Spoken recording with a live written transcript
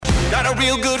got a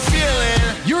real good feeling.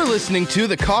 You're listening to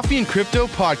the Coffee and Crypto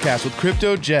podcast with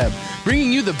Crypto Jeb,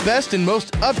 bringing you the best and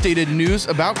most updated news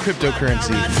about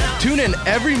cryptocurrency. Tune in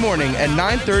every morning at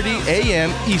 9:30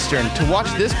 a.m. Eastern to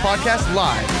watch this podcast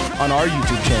live on our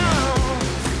YouTube channel.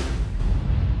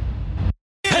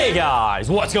 Hey guys,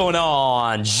 what's going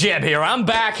on? Jeb here. I'm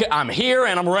back. I'm here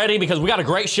and I'm ready because we got a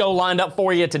great show lined up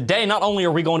for you today. Not only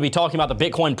are we going to be talking about the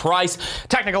Bitcoin price,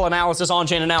 technical analysis,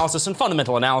 on-chain analysis, and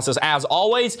fundamental analysis as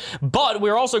always, but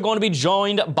we're also going to be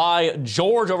joined by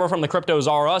George over from the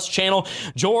CryptosRUs channel.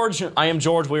 George, I am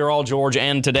George. We are all George,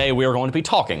 and today we are going to be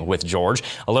talking with George.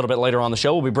 A little bit later on the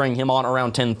show, we'll be bringing him on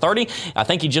around 10:30. I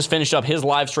think he just finished up his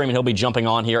live stream and he'll be jumping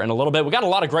on here in a little bit. We got a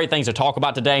lot of great things to talk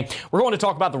about today. We're going to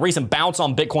talk about the recent bounce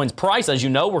on Bitcoin's price. As you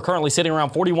know, we're currently sitting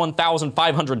around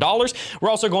 $41,500. We're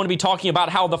also going to be talking about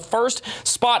how the first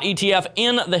spot ETF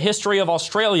in the history of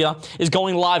Australia is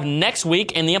going live next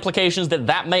week and the implications that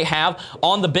that may have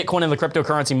on the Bitcoin and the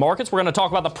cryptocurrency markets. We're going to talk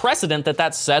about the precedent that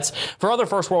that sets for other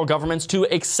first world governments to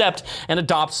accept and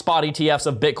adopt spot ETFs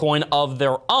of Bitcoin of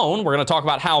their own. We're going to talk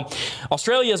about how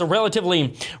Australia is a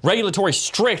relatively regulatory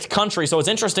strict country, so it's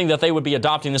interesting that they would be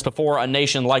adopting this before a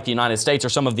nation like the United States or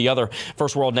some of the other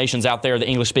first world nations out there, the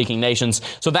English-speaking nations.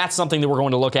 So that's something that we're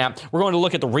going to look at. We're going to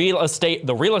look at the real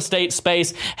estate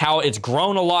space, how it's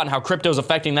grown a lot and how crypto is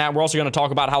affecting that. We're also going to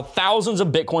talk about how thousands of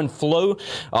Bitcoin flowed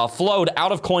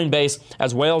out of Coinbase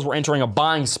as whales were entering a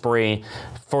buying spree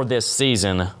for this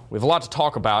season. We have a lot to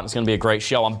talk about. It's going to be a great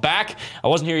show. I'm back. I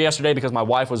wasn't here yesterday because my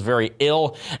wife was very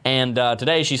ill, and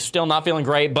today she's still not feeling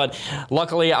great, but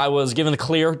luckily I was given the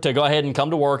clear to go ahead and come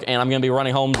to work, and I'm going to be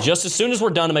running home just as soon as we're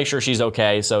done to make sure she's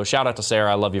okay. So shout out to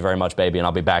Sarah. I love you very much, baby, and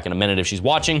I'll be back in a minute if she's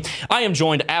watching. I am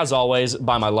joined, as always,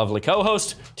 by my lovely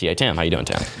co-host, T.A. Tim. How you doing,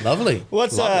 Tim? Lovely.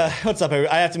 What's up, everybody?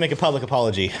 I have to make a public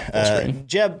apology.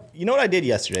 Jeb, you know what I did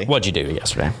yesterday? What'd you do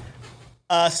yesterday?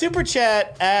 Super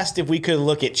Chat asked if we could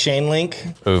look at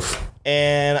Chainlink. Oof.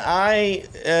 And I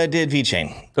did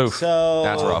VeChain. Oof. So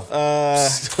that's rough.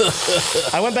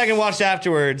 I went back and watched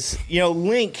afterwards. You know, it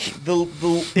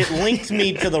linked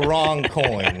me to the wrong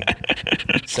coin.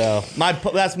 So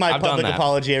that's my public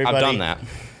apology, everybody. I've done that.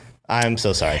 I'm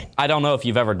so sorry. I don't know if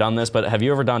you've ever done this, but have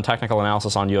you ever done technical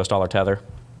analysis on US dollar tether?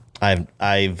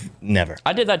 I've never.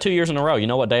 I did that 2 years in a row. You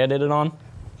know what day I did it on?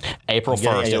 April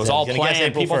 1st. It was all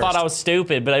planned. People thought I was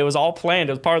stupid, but it was all planned.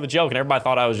 It was part of the joke, and everybody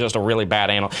thought I was just a really bad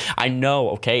analyst. I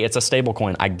know, okay? It's a stable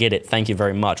coin. I get it. Thank you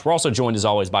very much. We're also joined, as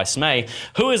always, by Smay,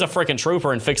 who is a freaking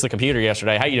trooper and fixed the computer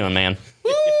yesterday. How you doing, man?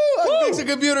 Woo! I fixed the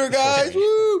computer, guys.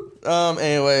 Woo!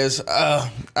 Anyways,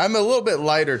 I'm a little bit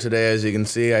lighter today, as you can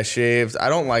see. I shaved. I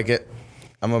don't like it.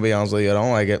 I'm going to be honest with you, I don't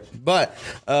like it. But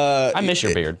I miss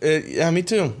your beard. Yeah, me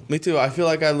too. Me too. I feel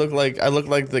like I look like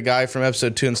the guy from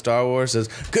episode 2 in Star Wars says,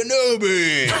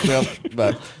 Kenobi! Well,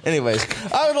 but anyways,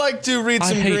 I would like to read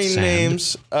some green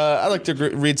names. I like to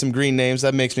read some green names.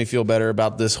 That makes me feel better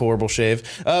about this horrible shave.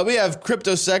 We have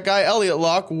CryptoSec Guy, Elliot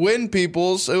Locke, Win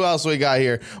Peoples. Who else we got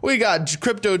here? We got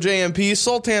Crypto JMP,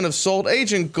 Sultan of Salt,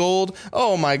 Agent Gold.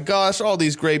 Oh my gosh, all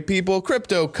these great people.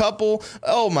 Crypto Couple.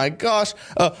 Oh my gosh.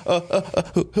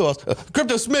 Who else?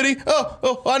 Crypto Smitty.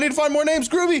 Oh, I need to find more names.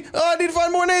 Groovy. I need to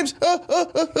find more names.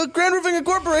 Grand Roofing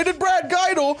Incorporated. Brad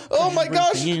Geidel. Oh my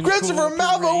gosh. Christopher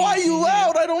Malvo. Why are you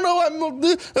loud? I don't know. I'm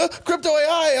Crypto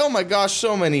AI. Oh my gosh.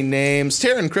 So many names.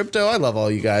 Terran Crypto. I love all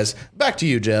you guys. Back to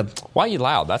you, Jeb. Why are you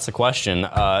loud? That's the question.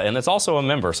 And it's also a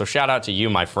member. So shout out to you,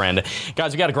 my friend.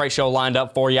 Guys, we got a great show lined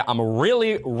up for you. I'm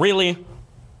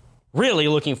really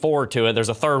looking forward to it. There's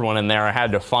a third one in there. I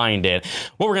had to find it.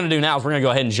 What we're going to do now is we're going to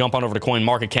go ahead and jump on over to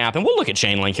CoinMarketCap, and we'll look at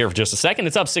Chainlink here for just a second.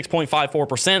 It's up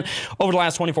 6.54% over the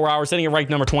last 24 hours, sitting at rank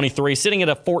number 23, sitting at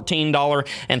a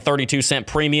 $14.32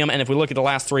 premium. And if we look at the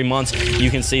last 3 months, you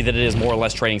can see that it is more or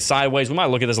less trading sideways. We might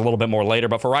look at this a little bit more later,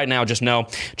 but for right now, just know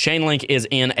Chainlink is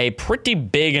in a pretty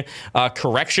big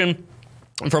correction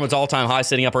from its all-time high,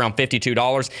 sitting up around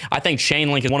 $52. I think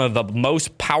Chainlink is one of the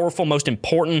most powerful, most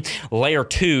important layer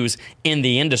 2s in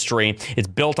the industry. It's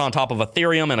built on top of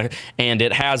Ethereum, and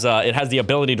it has the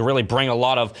ability to really bring a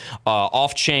lot of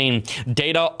off-chain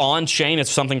data on-chain. It's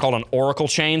something called an Oracle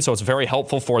chain, so it's very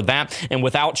helpful for that. And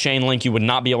without Chainlink, you would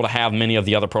not be able to have many of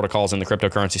the other protocols in the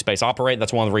cryptocurrency space operate.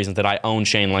 That's one of the reasons that I own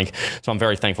Chainlink, so I'm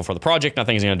very thankful for the project, and I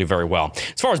think it's going to do very well.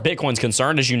 As far as Bitcoin's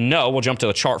concerned, as you know, we'll jump to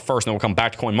the chart first, and then we'll come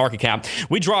back to CoinMarketCap.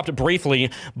 We dropped briefly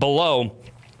below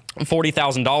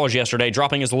 $40,000 yesterday,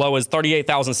 dropping as low as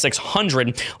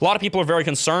 $38,600. A lot of people are very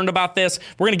concerned about this.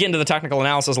 We're going to get into the technical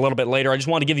analysis a little bit later. I just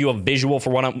want to give you a visual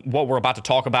for what we're about to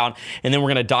talk about, and then we're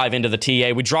going to dive into the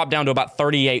TA. We dropped down to about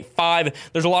 38.5.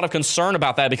 There's a lot of concern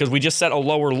about that because we just set a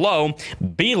lower low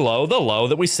below the low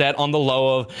that we set on the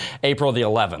low of April the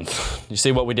 11th. You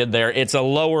see what we did there? It's a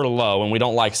lower low, and we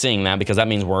don't like seeing that because that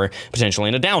means we're potentially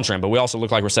in a downtrend, but we also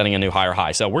look like we're setting a new higher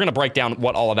high. So we're going to break down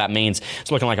what all of that means.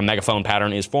 It's looking like a megaphone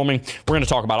pattern is forming. We're going to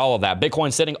talk about all of that.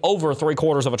 Bitcoin sitting over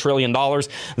 $750 billion.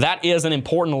 That is an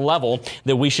important level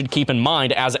that we should keep in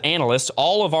mind as analysts.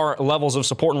 All of our levels of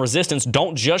support and resistance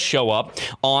don't just show up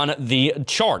on the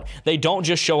chart. They don't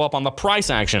just show up on the price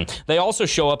action. They also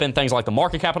show up in things like the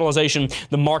market capitalization,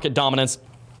 the market dominance,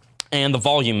 and the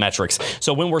volume metrics.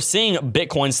 So when we're seeing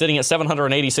Bitcoin sitting at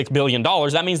 $786 billion,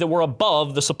 that means that we're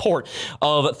above the support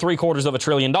of $750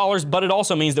 billion, but it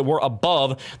also means that we're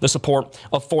above the support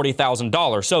of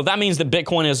 $40,000. So that means that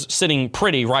Bitcoin is sitting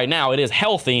pretty right now. It is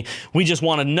healthy. We just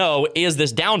want to know, is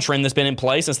this downtrend that's been in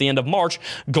place since the end of March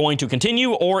going to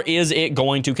continue, or is it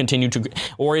going to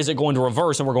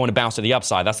reverse and we're going to bounce to the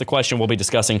upside? That's the question we'll be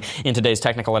discussing in today's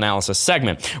technical analysis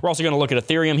segment. We're also going to look at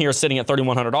Ethereum here sitting at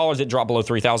 $3,100. It dropped below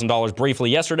 $3,000 briefly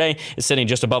yesterday. It's sitting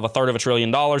just above $1/3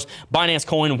 trillion. Binance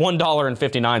Coin,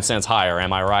 $1.59 higher.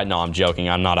 Am I right? No, I'm joking.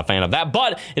 I'm not a fan of that,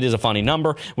 but it is a funny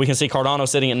number. We can see Cardano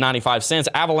sitting at 95 cents.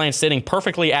 Avalanche sitting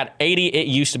perfectly at 80. It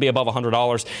used to be above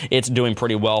 $100. It's doing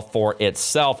pretty well for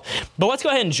itself. But let's go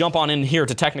ahead and jump on in here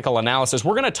to technical analysis.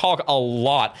 We're going to talk a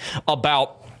lot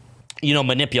about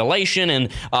manipulation and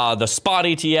the spot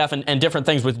ETF and different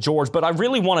things with George, but I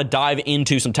really want to dive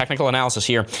into some technical analysis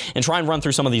here and try and run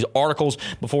through some of these articles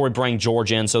before we bring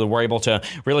George in so that we're able to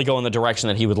really go in the direction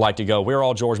that he would like to go. We're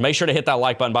all George. Make sure to hit that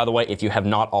like button, by the way, if you have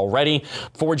not already.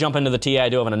 Before we jump into the TA, I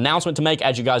do have an announcement to make.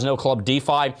 As you guys know, Club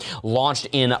DeFi launched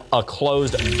in a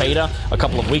closed beta a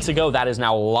couple of weeks ago. That is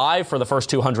now live for the first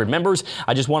 200 members.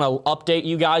 I just want to update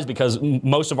you guys because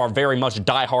most of our very much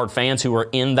diehard fans who are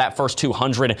in that first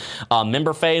 200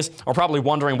 member phase are probably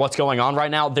wondering what's going on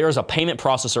right now. There's a payment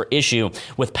processor issue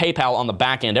with PayPal on the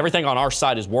back end. Everything on our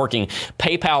side is working.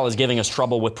 PayPal is giving us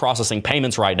trouble with processing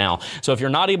payments right now. So if you're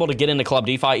not able to get into Club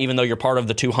DeFi, even though you're part of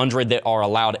the 200 that are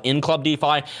allowed in Club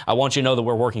DeFi, I want you to know that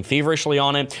we're working feverishly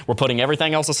on it. We're putting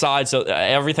everything else aside,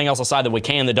 that we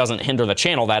can that doesn't hinder the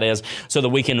channel, that is, so that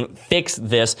we can fix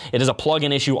this. It is a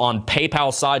plugin issue on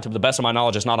PayPal's side. To the best of my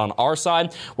knowledge, it's not on our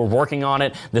side. We're working on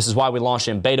it. This is why we launched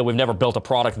in beta. We've never built a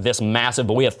product this massive,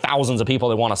 but we have thousands of people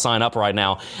that want to sign up right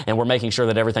now, and we're making sure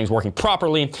that everything's working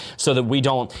properly so that we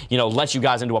don't, let you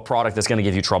guys into a product that's going to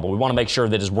give you trouble. We want to make sure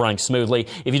that it's running smoothly.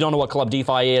 If you don't know what Club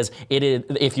DeFi is, it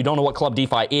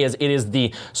is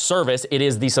the service, it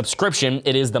is the subscription,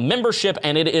 it is the membership,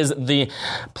 and it is the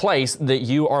place that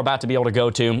you are about to be able to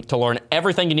go to learn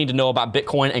everything you need to know about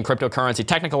Bitcoin and cryptocurrency,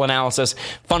 technical analysis,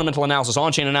 fundamental analysis,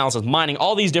 on-chain analysis, mining,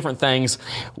 all these different things.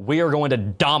 We are going to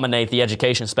dominate the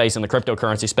education space and the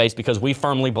cryptocurrency space because we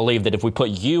firmly believe that if we put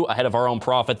you ahead of our own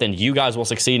profit, then you guys will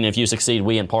succeed. And if you succeed,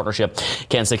 we in partnership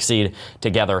can succeed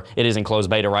together. It is in closed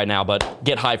beta right now, but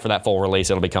get hyped for that full release.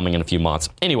 It'll be coming in a few months.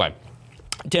 Anyway,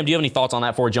 Tim, do you have any thoughts on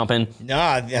that before we jump in?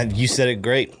 No, you said it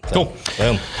great. So, cool.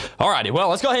 Boom. All righty. Well,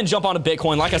 let's go ahead and jump onto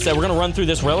Bitcoin. Like I said, we're going to run through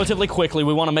this relatively quickly.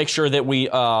 We want to make sure that we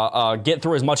get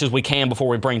through as much as we can before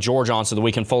we bring George on so that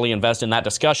we can fully invest in that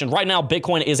discussion. Right now,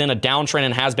 Bitcoin is in a downtrend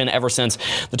and has been ever since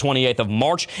the 28th of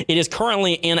March. It is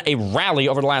currently in a rally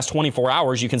over the last 24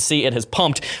 hours. You can see it has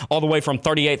pumped all the way from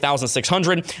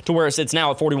 38,600 to where it sits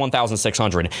now at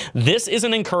 41,600. This is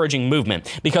an encouraging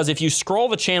movement because if you scroll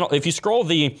the channel, if you scroll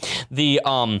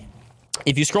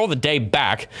if you scroll the day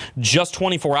back just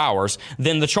 24 hours,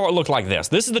 then the chart looked like this.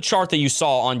 This is the chart that you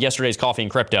saw on yesterday's Coffee and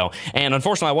Crypto. And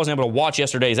unfortunately, I wasn't able to watch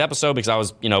yesterday's episode because I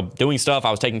was, doing stuff. I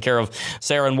was taking care of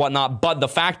Sarah and whatnot. But the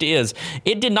fact is,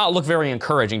 it did not look very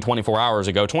encouraging 24 hours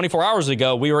ago. 24 hours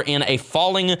ago, we were in a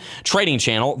falling trading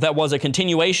channel that was a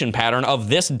continuation pattern of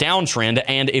this downtrend.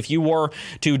 And if you were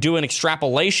to do an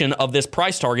extrapolation of this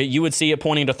price target, you would see it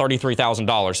pointing to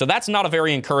 $33,000. So that's not a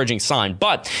very encouraging sign.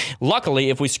 But luckily,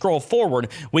 if we scroll forward,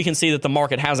 we can see that the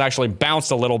market has actually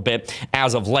bounced a little bit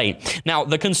as of late. Now,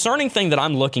 the concerning thing that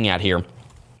I'm looking at here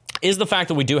is the fact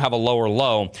that we do have a lower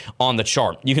low on the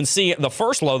chart. You can see the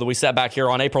first low that we set back here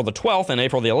on April the 12th and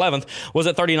April the 11th was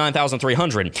at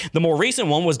 39,300. The more recent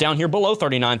one was down here below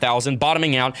 39,000,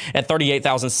 bottoming out at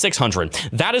 38,600.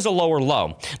 That is a lower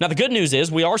low. Now, the good news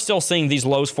is we are still seeing these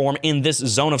lows form in this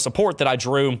zone of support that I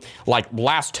drew like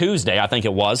last Tuesday, I think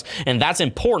it was, and that's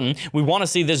important. We want to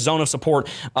see this zone of support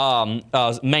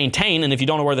maintain, and if you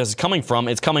don't know where this is coming from,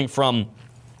 it's coming from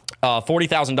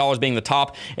 $40,000 being the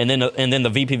top, and then the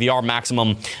VPVR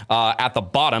maximum at the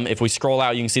bottom. If we scroll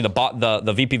out, you can see the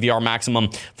VPVR maximum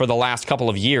for the last couple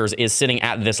of years is sitting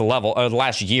at this level. The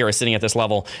last year is sitting at this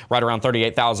level, right around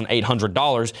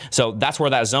 $38,800. So that's where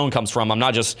that zone comes from. I'm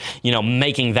not just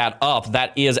making that up.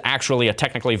 That is actually a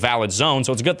technically valid zone.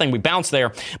 So it's a good thing we bounced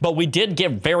there, but we did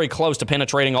get very close to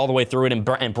penetrating all the way through it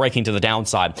and breaking to the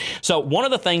downside. So one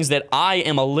of the things that I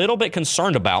am a little bit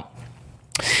concerned about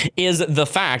is the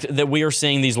fact that we are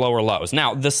seeing these lower lows.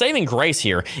 Now, the saving grace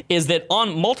here is that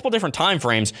on multiple different time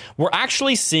frames, we're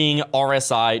actually seeing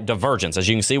RSI divergence. As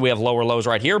you can see, we have lower lows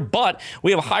right here, but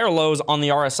we have higher lows on the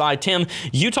RSI. Tim,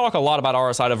 you talk a lot about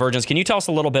RSI divergence. Can you tell us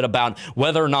a little bit about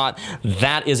whether or not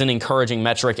that is an encouraging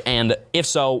metric? And if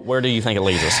so, where do you think it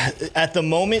leads us? At the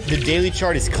moment, the daily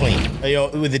chart is clean.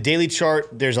 With the daily chart,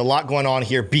 there's a lot going on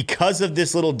here. Because of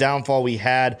this little downfall we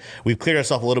had, we've cleared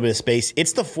ourselves a little bit of space.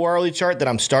 It's the 4-hourly chart that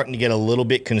I'm starting to get a little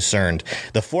bit concerned.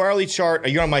 The 4-hourly chart, are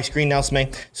you on my screen now,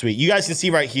 Smay? Sweet. You guys can see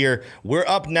right here, we're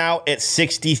up now at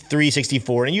 63,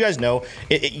 64. And you guys know,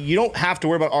 you don't have to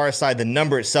worry about RSI, the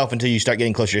number itself, until you start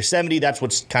getting closer to 70. That's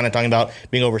what's kind of talking about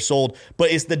being oversold.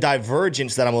 But it's the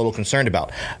divergence that I'm a little concerned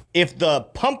about. If the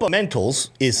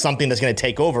pumpamentals is something that's going to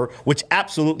take over, which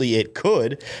absolutely it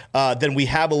could, then we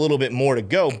have a little bit more to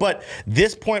go. But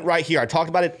this point right here, I talked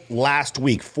about it last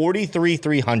week,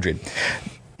 43,300.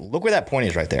 Look where that point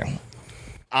is right there.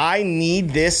 I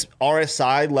need this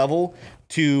RSI level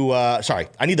to,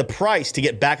 I need the price to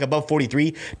get back above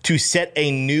 43 to set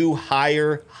a new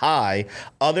higher high.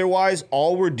 Otherwise,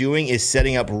 all we're doing is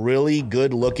setting up really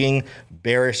good looking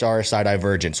bearish RSI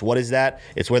divergence. What is that?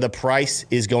 It's where the price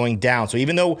is going down. So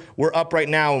even though we're up right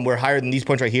now and we're higher than these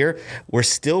points right here, we're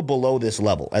still below this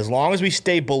level. As long as we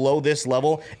stay below this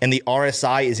level and the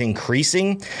RSI is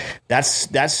increasing, that's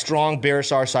strong bearish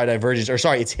RSI divergence,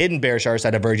 it's hidden bearish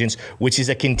RSI divergence, which is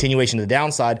a continuation of the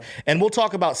downside. And we'll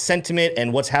talk about sentiment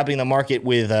and what's happening in the market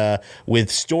with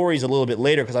stories a little bit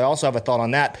later, because I also have a thought on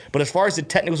that. But as far as the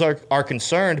technicals are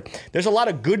concerned, there's a lot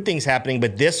of good things happening,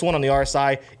 but this one on the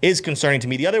RSI is concerning to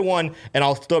me. The other one, and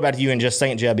I'll throw it back to you in just a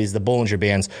second, Jeb, is the Bollinger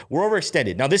Bands. We're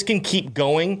overextended. Now, this can keep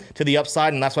going to the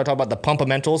upside, and that's why I talk about the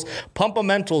pumpamentals.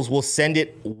 Pumpamentals will send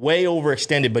it way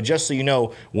overextended, but just so you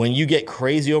know, when you get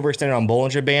crazy overextended on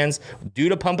Bollinger Bands due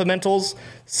to pumpamentals,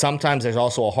 sometimes there's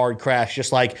also a hard crash.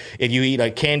 Just like if you eat a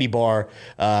candy bar,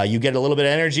 you get a little bit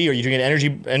of energy, or you drink an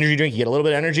energy drink, you get a little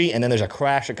bit of energy, and then there's a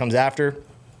crash that comes after.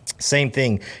 Same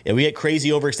thing. If we get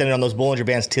crazy overextended on those Bollinger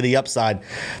Bands to the upside,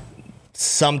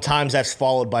 sometimes that's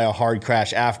followed by a hard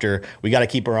crash after. We got to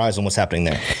keep our eyes on what's happening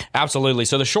there. Absolutely.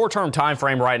 So the short-term time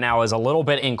frame right now is a little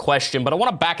bit in question, but I want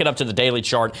to back it up to the daily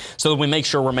chart so that we make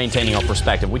sure we're maintaining our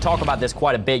perspective. We talk about this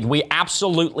quite a bit. We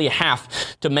absolutely have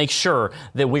to make sure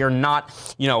that we are not,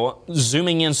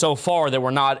 zooming in so far that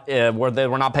we're not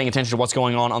paying attention to what's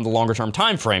going on the longer-term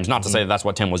time frames. Not to say that that's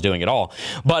what Tim was doing at all,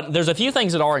 but there's a few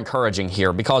things that are encouraging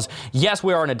here, because yes,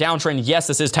 we are in a downtrend. Yes,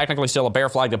 this is technically still a bear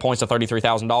flag that points to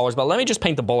 $33,000, but let me just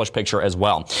paint the bullish picture as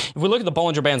well. If we look at the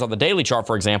Bollinger Bands on the daily chart,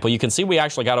 for example, you can see we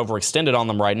actually got overextended on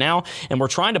them right now, and we're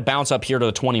trying to bounce up here to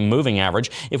the 20 moving average.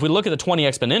 If we look at the 20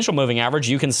 exponential moving average,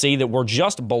 you can see that we're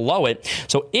just below it.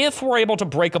 So if we're able to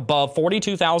break above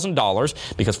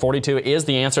 $42,000, because 42 is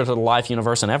the answer to the life,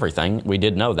 universe, and everything, we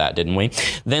did know that, didn't we?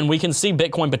 Then we can see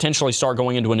Bitcoin potentially start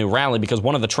going into a new rally, because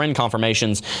one of the trend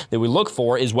confirmations that we look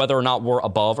for is whether or not we're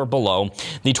above or below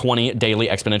the 20 daily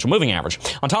exponential moving average.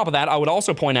 On top of that, I would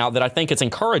also point out that I think it's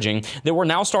encouraging that we're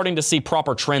now starting to see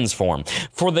proper trends form.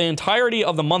 For the entirety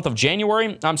of the month of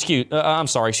January,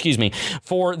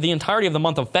 for the entirety of the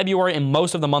month of February and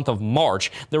most of the month of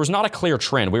March, there was not a clear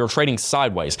trend. We were trading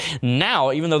sideways.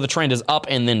 Now, even though the trend is up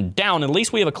and then down, at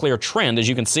least we have a clear trend. As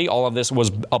you can see, all of this was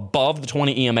above the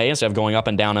 20 EMA instead of going up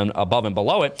and down and above and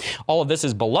below it. All of this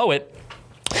is below it.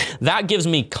 That gives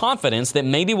me confidence that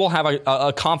maybe we'll have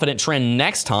a confident trend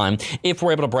next time if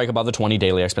we're able to break above the 20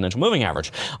 daily exponential moving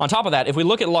average. On top of that, if we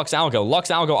look at Lux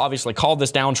Algo obviously called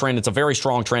this downtrend. It's a very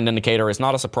strong trend indicator. It's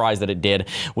not a surprise that it did.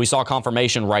 We saw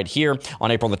confirmation right here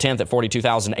on April the 10th at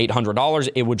 $42,800.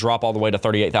 It would drop all the way to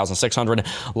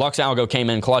 $38,600. Lux Algo came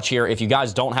in clutch here. If you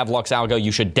guys don't have Lux Algo,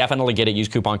 you should definitely get it. Use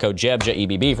coupon code JEB,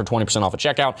 J-E-B-B, for 20% off at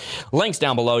checkout. Links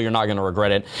down below. You're not going to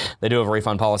regret it. They do have a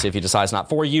refund policy if you decide it's not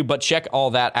for you, but check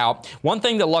all that out. One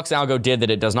thing that Lux Algo did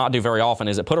that it does not do very often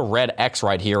is it put a red X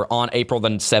right here on April the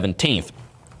 17th.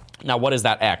 Now, what is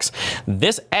that X?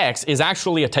 This X is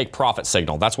actually a take profit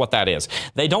signal. That's what that is.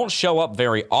 They don't show up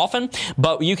very often,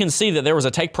 but you can see that there was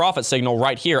a take profit signal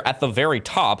right here at the very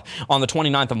top on the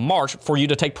 29th of March for you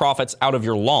to take profits out of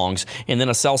your longs, and then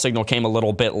a sell signal came a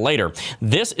little bit later.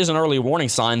 This is an early warning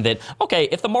sign that, okay,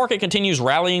 if the market continues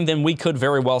rallying, then we could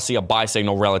very well see a buy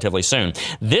signal relatively soon.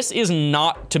 This is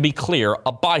not, to be clear,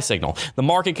 a buy signal. The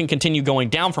market can continue going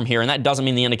down from here, and that doesn't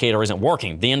mean the indicator isn't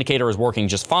working. The indicator is working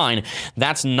just fine.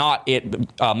 That's not it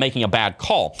making a bad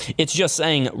call. It's just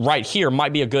saying right here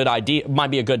might be a good idea,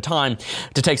 might be a good time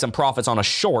to take some profits on a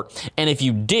short. And if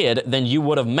you did, then you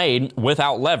would have made,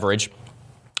 without leverage,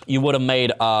 you would have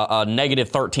made a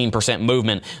negative 13%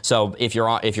 movement. So if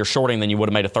you're shorting, then you would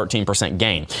have made a 13%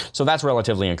 gain. So that's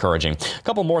relatively encouraging. A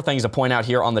couple more things to point out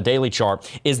here on the daily chart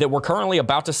is that we're currently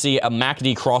about to see a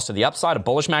MACD cross to the upside, a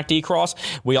bullish MACD cross.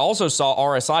 We also saw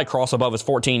RSI cross above its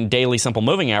 14 daily simple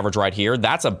moving average right here.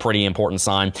 That's a pretty important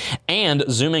sign. And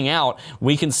zooming out,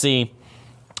 we can see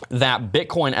that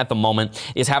Bitcoin at the moment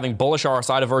is having bullish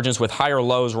RSI divergence with higher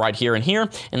lows right here and here,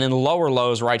 and then lower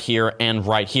lows right here and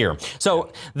right here.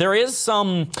 So there is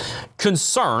some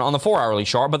concern on the 4-hourly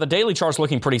chart, but the daily chart's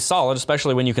looking pretty solid,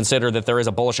 especially when you consider that there is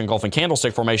a bullish engulfing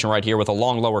candlestick formation right here with a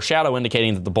long lower shadow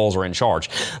indicating that the bulls are in charge.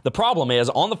 The problem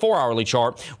is, on the 4-hourly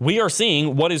chart, we are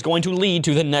seeing what is going to lead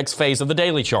to the next phase of the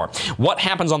daily chart. What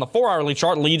happens on the 4-hourly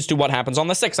chart leads to what happens on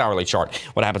the 6-hourly chart.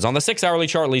 What happens on the 6-hourly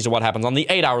chart leads to what happens on the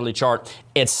 8-hourly chart,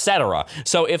 etc.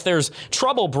 So if there's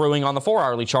trouble brewing on the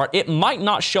 4-hourly chart, it might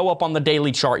not show up on the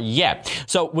daily chart yet.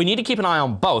 So we need to keep an eye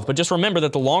on both, but just remember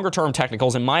that the longer-term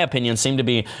technicals, in my opinion, seem to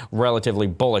be relatively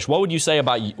bullish. What would you say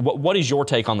about, what is your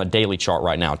take on the daily chart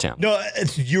right now, Tim? No,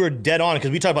 you were dead on,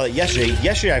 because we talked about it yesterday.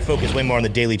 Yesterday, I focused way more on the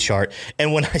daily chart,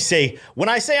 and when I say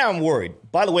I'm worried,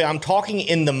 by the way, I'm talking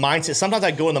in the mindset. Sometimes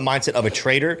I go in the mindset of a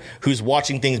trader who's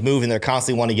watching things move, and they're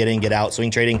constantly wanting to get in, get out,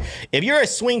 swing trading. If you're a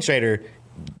swing trader,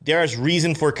 there is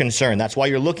reason for concern. That's why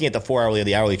you're looking at the 4-hourly or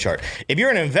the hourly chart. If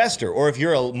you're an investor, or if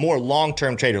you're a more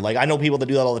long-term trader, like I know people that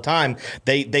do that all the time,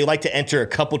 they like to enter a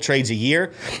couple trades a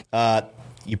year.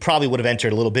 You probably would have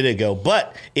entered a little bit ago.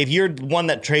 But if you're one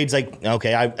that trades like,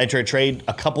 okay, I enter a trade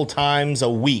a couple times a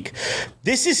week,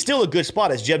 this is still a good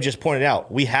spot, as Jeb just pointed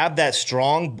out. We have that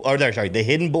the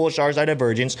hidden bullish RSI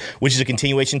divergence, which is a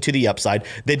continuation to the upside.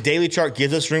 The daily chart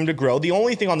gives us room to grow. The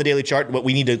only thing on the daily chart, what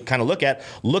we need to kind of look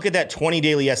at that 20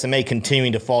 daily SMA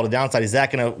continuing to fall to the downside. Is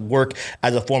that going to work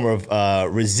as a form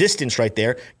of resistance right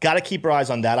there? Got to keep our eyes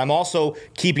on that. I'm also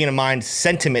keeping in mind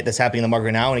sentiment that's happening in the market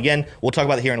right now. And again, we'll talk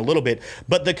about it here in a little bit.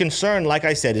 But the concern, like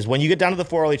I said, is when you get down to the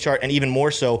 4-hourly chart, and even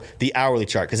more so the hourly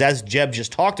chart. Because as Jeb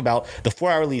just talked about, the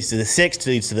 4-hourly leads to the 6,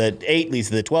 leads to the 8, leads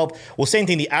to the 12. Well, same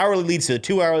thing, the hourly leads to the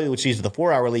 2-hourly, which leads to the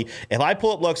 4-hourly. If I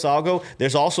pull up Luxalgo,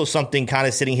 there's also something kind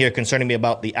of sitting here concerning me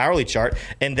about the hourly chart,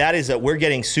 and that is that we're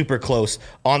getting super close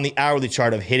on the hourly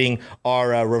chart of hitting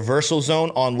our reversal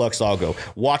zone on Luxalgo.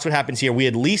 Watch what happens here. We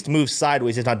at least move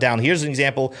sideways, if not down. Here's an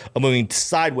example of moving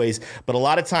sideways, but a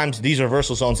lot of times these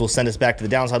reversal zones will send us back to the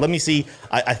downside. Let me see.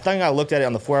 I think I looked at it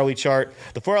on the 4-hourly chart.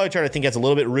 The 4-hourly chart, I think, has a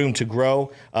little bit room to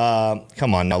grow.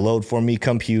 Come on now, load for me,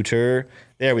 computer.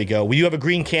 There we go. We do have a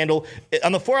green candle.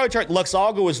 On the 4-hourly chart,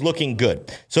 Luxalgo is looking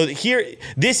good. So here,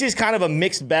 this is kind of a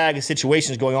mixed bag of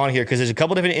situations going on here, because there's a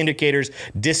couple different indicators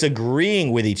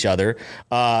disagreeing with each other.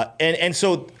 And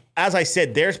so, as I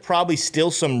said, there's probably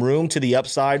still some room to the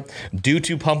upside due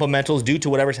to fundamentals, due to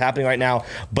whatever's happening right now.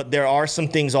 But there are some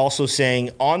things also saying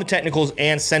on the technicals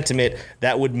and sentiment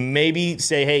that would maybe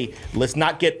say, hey, let's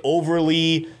not get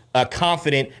overly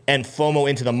confident and FOMO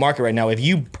into the market right now. If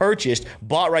you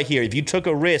bought right here, if you took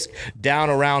a risk down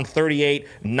around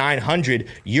 38,900,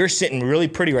 you're sitting really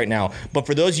pretty right now. But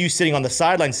for those of you sitting on the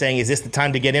sideline saying, is this the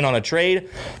time to get in on a trade?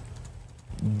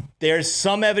 There's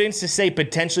some evidence to say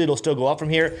potentially it'll still go up from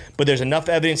here, but there's enough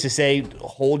evidence to say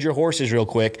hold your horses real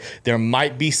quick. There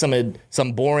might be some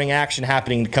boring action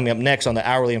happening coming up next on the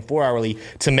hourly and 4-hourly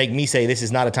to make me say this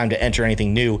is not a time to enter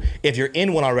anything new. If you're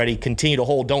in one already, continue to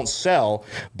hold, don't sell,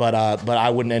 but I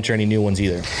wouldn't enter any new ones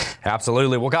either.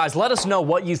 Absolutely. Well, guys, let us know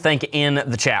what you think in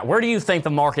the chat. Where do you think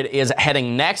the market is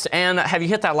heading next? And have you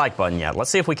hit that like button yet? Let's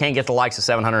see if we can't get the likes of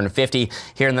 750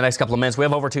 here in the next couple of minutes. We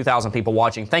have over 2,000 people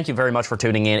watching. Thank you very much for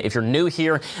tuning in. If you're new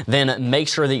here, then make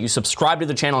sure that you subscribe to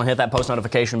the channel and hit that post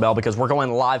notification bell, because we're going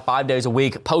live 5 days a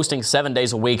week, posting 7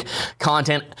 days a week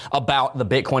content about the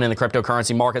Bitcoin and the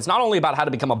cryptocurrency markets. Not only about how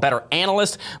to become a better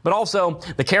analyst, but also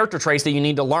the character traits that you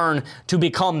need to learn to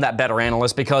become that better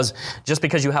analyst, because just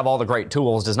because you have all the great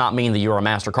tools does not mean that you're a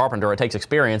master carpenter. It takes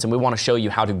experience, and we want to show you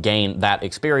how to gain that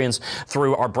experience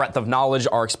through our breadth of knowledge,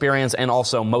 our experience, and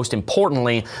also, most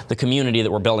importantly, the community that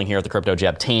we're building here at the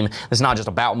CryptoJeb team. It's not just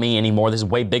about me anymore. This is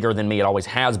way bigger bigger than me. It always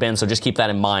has been, so just keep that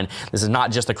in mind. This is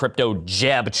not just the Crypto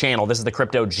Jeb channel. This is the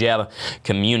Crypto Jeb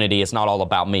community. It's not all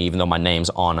about me, even though my name's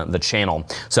on the channel.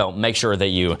 So make sure that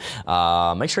you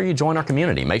join our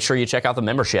community. Make sure you check out the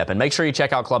membership, and make sure you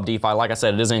check out Club DeFi. Like I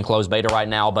said, it is in closed beta right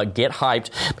now, but get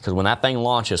hyped, because when that thing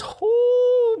launches,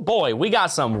 boy, we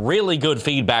got some really good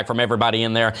feedback from everybody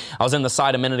in there. I was in the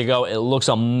site a minute ago. It looks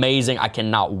amazing. I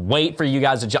cannot wait for you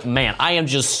guys to man, I am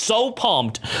just so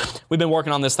pumped. We've been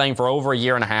working on this thing for over a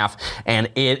year and a half, and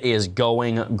it is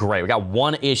going great. We got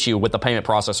one issue with the payment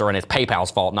processor, and it's PayPal's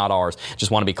fault, not ours.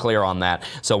 Just want to be clear on that.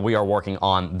 So we are working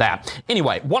on that.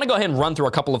 Anyway, want to go ahead and run through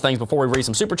a couple of things before we read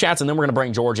some super chats, and then we're going to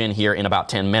bring George in here in about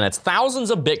 10 minutes.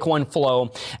 Thousands of Bitcoin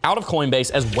flow out of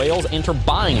Coinbase as whales enter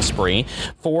buying spree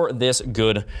for this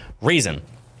good reason.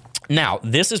 Now,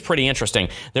 this is pretty interesting.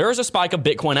 There is a spike of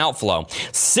Bitcoin outflow.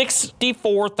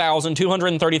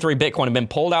 64,233 Bitcoin have been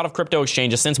pulled out of crypto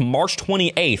exchanges since March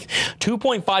 28th.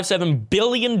 $2.57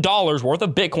 billion worth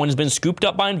of Bitcoin has been scooped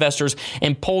up by investors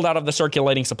and pulled out of the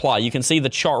circulating supply. You can see the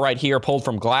chart right here pulled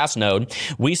from Glassnode.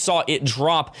 We saw it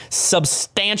drop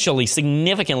substantially,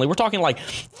 significantly. We're talking like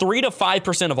 3 to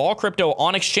 5% of all crypto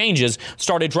on exchanges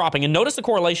started dropping. And notice the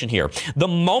correlation here. The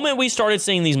moment we started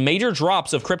seeing these major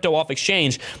drops of crypto off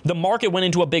exchange, the market went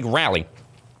into a big rally.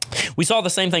 We saw the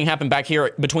same thing happen back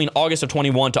here between August of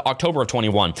 21 to October of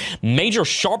 21. Major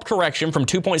sharp correction from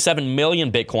 2.7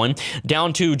 million Bitcoin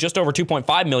down to just over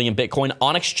 2.5 million Bitcoin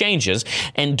on exchanges.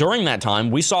 And during that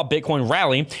time, we saw Bitcoin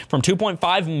rally from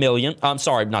 2.5 million. I'm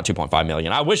sorry, not 2.5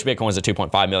 million. I wish Bitcoin was at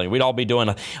 2.5 million. We'd all be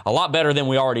doing a lot better than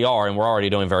we already are, and we're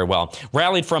already doing very well.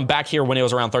 Rallied from back here when it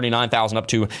was around 39,000 up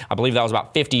to, I believe that was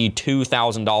about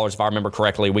 $52,000 if I remember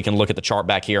correctly. We can look at the chart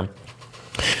back here.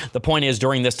 The point is,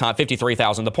 during this time,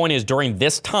 53,000. The point is, during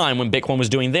this time when Bitcoin was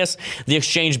doing this, the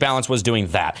exchange balance was doing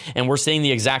that. And we're seeing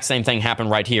the exact same thing happen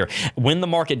right here. When the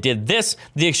market did this,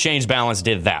 the exchange balance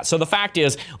did that. So the fact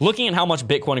is, looking at how much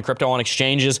Bitcoin and crypto on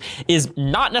exchanges is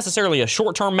not necessarily a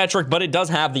short-term metric, but it does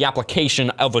have the application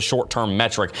of a short-term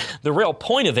metric. The real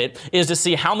point of it is to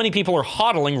see how many people are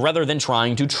hodling rather than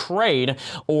trying to trade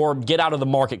or get out of the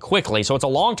market quickly. So it's a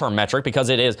long-term metric because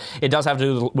it does have to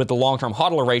do with the long-term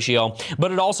hodler ratio,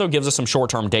 but it also gives us some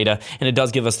short-term data, and it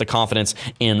does give us the confidence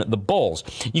in the bulls.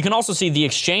 You can also see the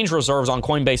exchange reserves on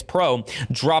Coinbase Pro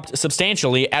dropped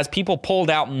substantially as people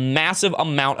pulled out massive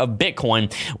amount of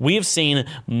Bitcoin. We have seen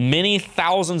many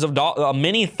thousands of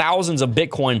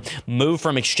Bitcoin move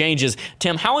from exchanges.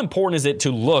 Tim, how important is it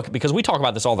to look, because we talk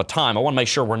about this all the time, I want to make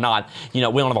sure we're not, we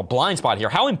don't have a blind spot here.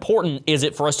 How important is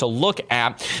it for us to look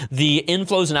at the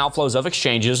inflows and outflows of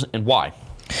exchanges, and why?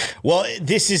 Well,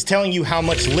 this is telling you how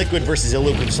much liquid versus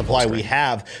illiquid supply we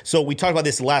have. So we talked about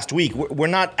this last week. We're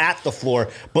not at the floor,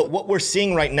 but what we're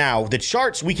seeing right now, the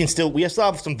charts, we still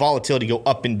have some volatility go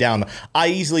up and down. I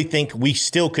easily think we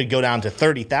still could go down to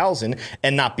 30,000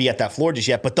 and not be at that floor just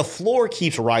yet, but the floor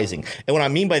keeps rising. And what I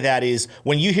mean by that is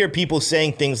when you hear people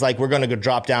saying things like we're going to go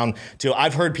drop down to,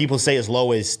 I've heard people say as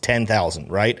low as 10,000,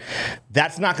 right?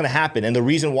 That's not going to happen. And the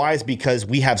reason why is because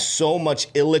we have so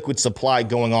much illiquid supply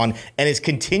going on, and it's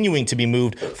continuing to be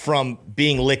moved from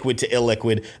being liquid to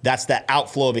illiquid. That's the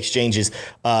outflow of exchanges.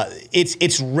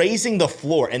 It's raising the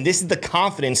floor, and this is the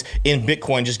confidence in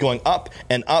Bitcoin just going up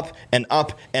and up and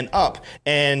up and up.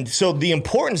 And so the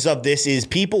importance of this is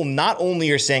people not only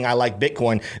are saying I like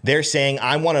Bitcoin, they're saying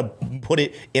I want to put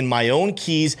it in my own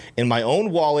keys, in my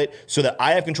own wallet, so that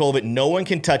I have control of it. No one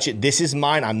can touch it. This is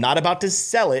mine. I'm not about to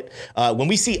sell it. When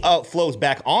we see outflows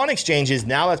back on exchanges,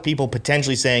 now that's people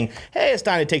potentially saying, hey, it's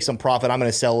time to take some profit. I'm going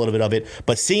to sell a little bit of it.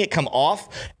 But seeing it come off,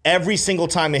 every single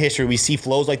time in history we see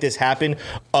flows like this happen,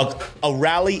 a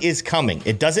rally is coming.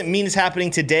 It doesn't mean it's happening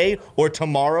today or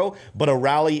tomorrow, but a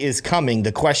rally is coming.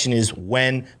 The question is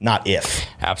when, not if.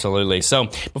 Absolutely. So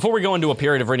before we go into a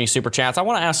period of reading super chats, I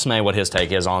want to ask Smay what his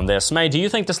take is on this. Smay, do you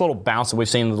think this little bounce that we've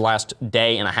seen in the last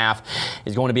day and a half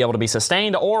is going to be able to be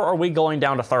sustained, or are we going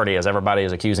down to 30 as everybody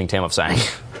is accusing Tim of saying?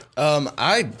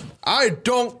 I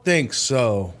don't think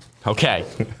so. Okay.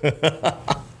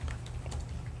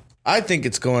 I think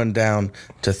it's going down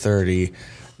to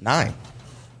 39.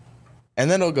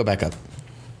 And then it'll go back up.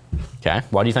 Okay.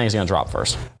 Why do you think it's going to drop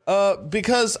first?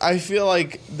 Because I feel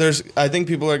like I think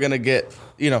people are going to get,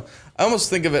 I almost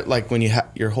think of it like when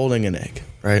you're holding an egg,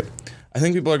 right? I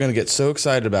think people are going to get so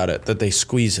excited about it that they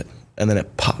squeeze it and then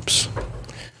it pops.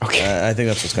 Okay. I think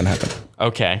that's what's going to happen.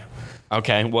 Okay.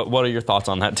 What are your thoughts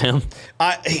on that, Tim?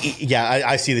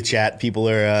 I see the chat. People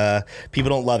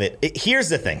don't love it. Here's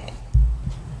the thing.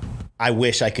 I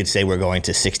wish I could say we're going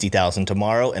to 60,000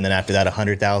 tomorrow, and then after that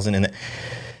 100,000, and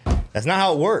that's not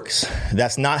how it works.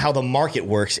 That's not how the market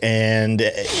works. And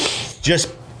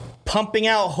just pumping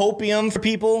out hopium for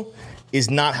people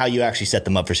is not how you actually set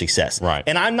them up for success. Right.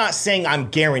 And I'm not saying I'm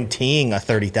guaranteeing a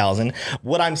 30,000.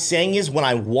 What I'm saying is when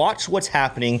I watch what's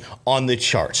happening on the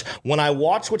charts, when I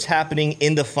watch what's happening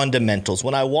in the fundamentals,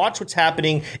 when I watch what's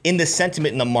happening in the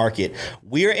sentiment in the market,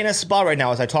 we're in a spot right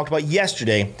now, as I talked about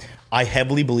yesterday, I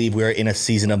heavily believe we're in a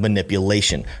season of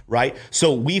manipulation, right?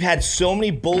 So we've had so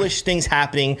many bullish things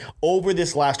happening over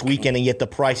this last weekend, and yet the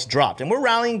price dropped. And we're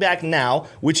rallying back now,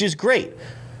 which is great.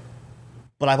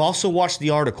 But I've also watched the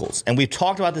articles, and we've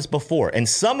talked about this before, and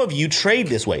some of you trade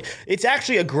this way. It's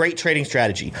actually a great trading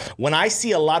strategy. When I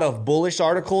see a lot of bullish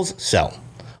articles, sell.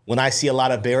 When I see a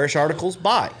lot of bearish articles,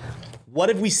 buy. What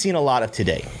have we seen a lot of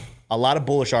today? A lot of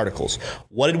bullish articles.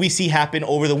 What did we see happen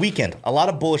over the weekend? A lot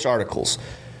of bullish articles.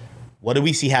 What did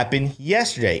we see happen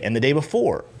yesterday and the day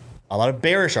before? A lot of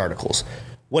bearish articles.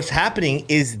 What's happening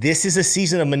is this is a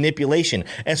season of manipulation.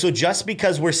 And so just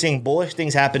because we're seeing bullish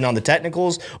things happen on the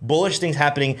technicals, bullish things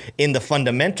happening in the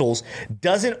fundamentals,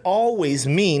 doesn't always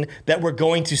mean that we're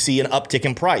going to see an uptick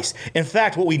in price. In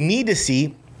fact, what we need to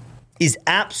see is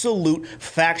absolute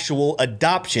factual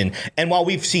adoption. And while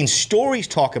we've seen stories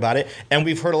talk about it, and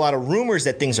we've heard a lot of rumors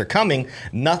that things are coming,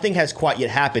 nothing has quite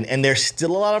yet happened. And there's still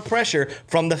a lot of pressure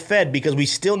from the Fed because we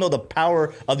still know the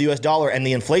power of the US dollar and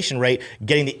the inflation rate.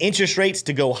 Getting the interest rates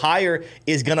to go higher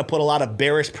is going to put a lot of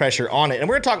bearish pressure on it. And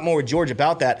we're going to talk more with George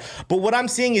about that. But what I'm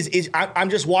seeing is I'm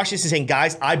just watching this and saying,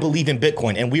 guys, I believe in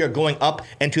Bitcoin and we are going up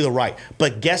and to the right.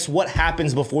 But guess what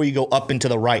happens before you go up and to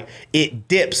the right? It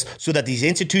dips so that these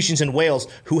institutions and whales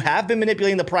who have been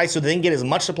manipulating the price so they can get as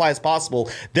much supply as possible,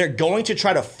 they're going to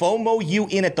try to FOMO you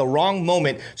in at the wrong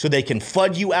moment so they can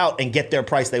FUD you out and get their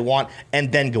price they want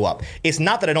and then go up. It's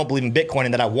not that I don't believe in Bitcoin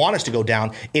and that I want us to go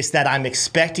down. It's that I'm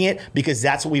expecting it because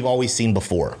that's what we've always seen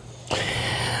before.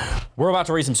 We're about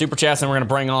to read some super chats, and we're going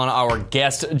to bring on our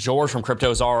guest, George from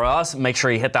CryptosRUs. Make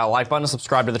sure you hit that like button,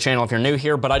 subscribe to the channel if you're new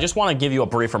here. But I just want to give you a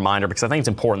brief reminder because I think it's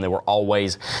important that we're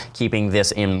always keeping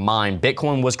this in mind.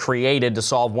 Bitcoin was created to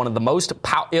solve one of the most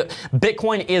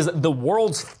Bitcoin is the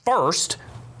world's first,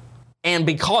 and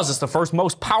because it's the first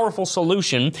most powerful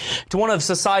solution to one of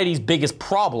society's biggest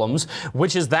problems,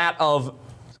 which is that of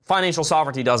financial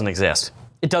sovereignty doesn't exist.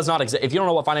 It does not exist. If you don't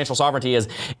know what financial sovereignty is,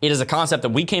 it is a concept that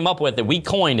we came up with, that we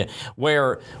coined,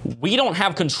 where we don't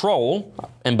have control.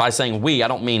 And by saying we, I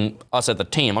don't mean us at the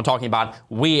team. I'm talking about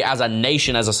we as a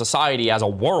nation, as a society, as a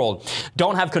world,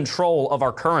 don't have control of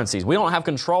our currencies. We don't have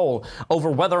control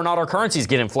over whether or not our currencies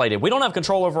get inflated. We don't have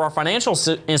control over our financial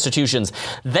institutions.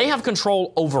 They have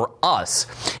control over us.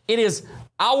 It is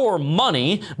our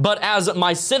money, but as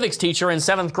my civics teacher in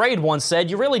 7th grade once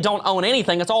said, you really don't own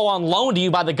anything. It's all on loan to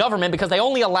you by the government because they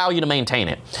only allow you to maintain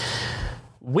it.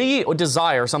 We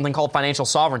desire something called financial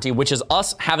sovereignty, which is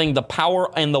us having the power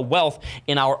and the wealth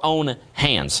in our own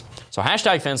hands. So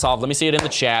hashtag FinSolve. Let me see it in the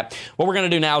chat. What we're going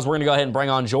to do now is we're going to go ahead and bring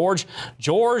on George.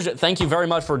 George, thank you very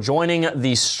much for joining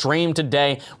the stream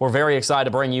today. We're very excited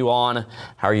to bring you on.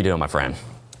 How are you doing, my friend?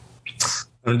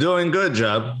 I'm doing good,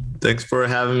 Jeb. Thanks for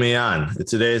having me on.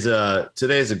 Today's a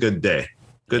good day.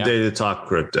 Good day to talk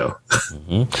crypto.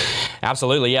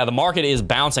 Absolutely. Yeah, the market is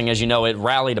bouncing. As you know, it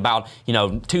rallied about,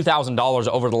 $2,000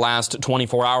 over the last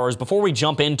 24 hours. Before we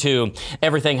jump into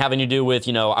everything having to do with,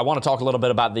 I want to talk a little bit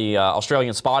about the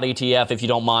Australian spot ETF, if you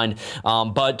don't mind.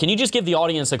 But can you just give the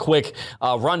audience a quick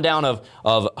rundown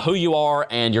of who you are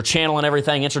and your channel and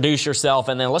everything, introduce yourself,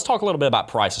 and then let's talk a little bit about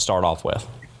price to start off with.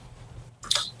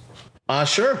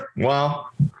 Sure.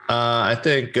 Well, I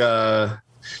think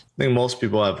most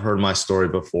people have heard my story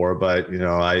before, but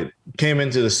I came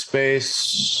into the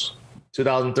space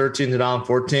 2013,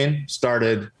 2014,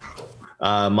 started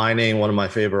mining one of my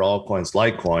favorite altcoins,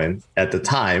 Litecoin, at the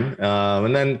time,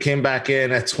 and then came back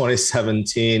in at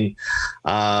 2017.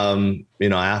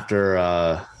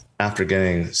 After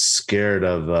getting scared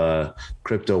of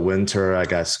crypto winter, I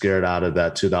got scared out of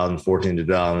that 2014 to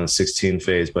 2016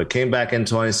 phase, but came back in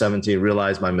 2017,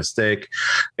 realized my mistake.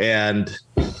 And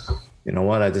you know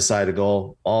what? I decided to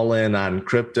go all in on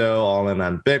crypto, all in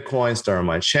on Bitcoin, started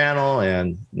my channel.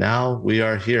 And now we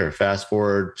are here. Fast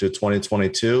forward to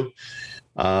 2022,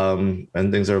 and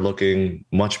things are looking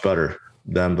much better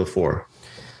than before,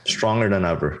 stronger than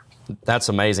ever. That's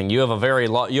amazing. You have a very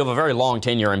long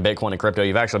tenure in Bitcoin and crypto.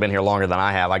 You've actually been here longer than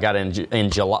I have. I got in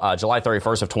July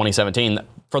 31st of 2017.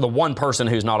 for the one person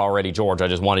who's not already George, I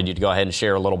just wanted you to go ahead and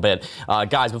share a little bit.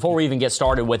 Guys, before we even get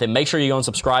started with it, make sure you go and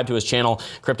subscribe to his channel,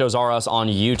 CryptosRUs on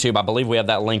YouTube. I believe we have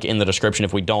that link in the description.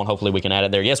 If we don't, hopefully we can add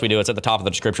it there. Yes, we do. It's at the top of the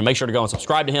description. Make sure to go and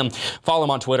subscribe to him. Follow him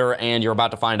on Twitter, and you're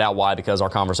about to find out why, because our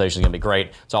conversation is going to be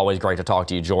great. It's always great to talk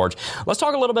to you, George. Let's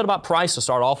talk a little bit about price to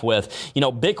start off with. You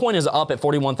know, Bitcoin is up at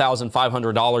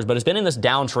 $41,500, but it's been in this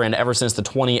downtrend ever since the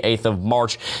 28th of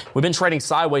March. We've been trading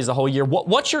sideways the whole year.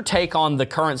 What's your take on the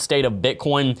current state of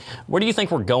Bitcoin? Where do you think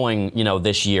we're going,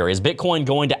 this year? Is Bitcoin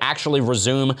going to actually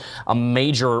resume a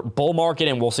major bull market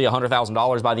and we'll see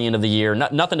 $100,000 by the end of the year?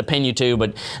 Nothing to pin you to,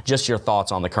 but just your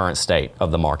thoughts on the current state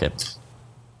of the market.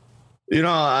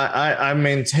 I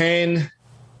maintain,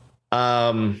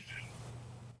 a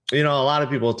lot of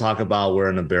people talk about we're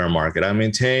in a bear market. I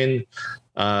maintain,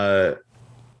 I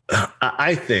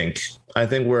think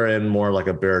we're in more like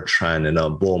a bear trend in a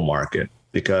bull market,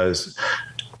 because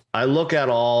I look at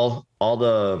all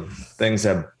the things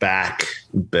that back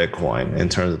Bitcoin in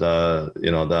terms of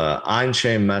the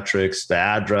on-chain metrics, the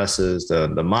addresses,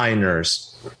 the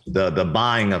miners, the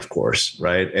buying, of course,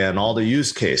 right? And all the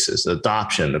use cases, the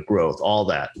adoption, the growth, all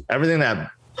that, everything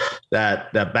that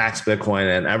backs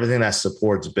Bitcoin and everything that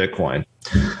supports Bitcoin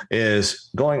is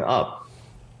going up.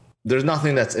 There's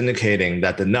nothing that's indicating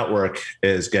that the network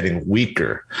is getting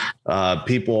weaker.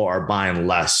 People are buying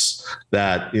less,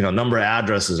 that, number of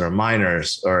addresses or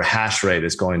miners or hash rate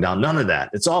is going down. None of that.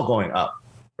 It's all going up,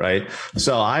 right?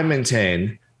 So I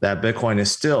maintain that Bitcoin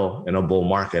is still in a bull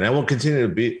market and will continue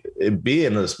to be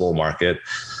in this bull market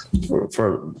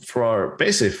for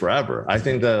basically forever. I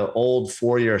think the old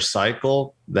 4-year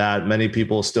cycle that many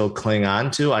people still cling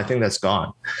on to, I think that's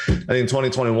gone. I think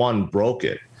 2021 broke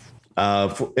it.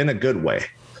 In a good way,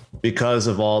 because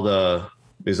of all the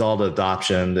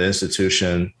adoption, the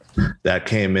institution that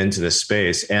came into the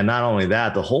space. And not only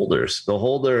that, the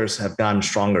holders have gotten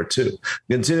stronger too,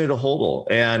 continue to hodl.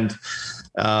 And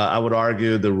I would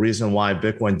argue the reason why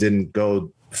Bitcoin didn't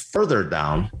go further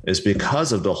down is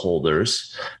because of the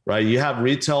holders, right? You have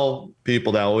retail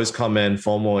people that always come in,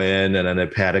 FOMO in, and then they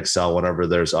panic sell whenever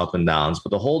there's up and downs. But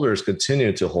the holders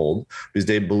continue to hold because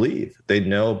they believe, they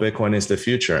know Bitcoin is the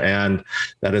future. And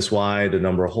that is why the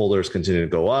number of holders continue to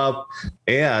go up.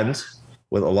 And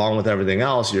along with everything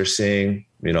else, you're seeing,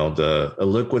 the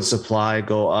illiquid supply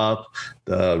go up,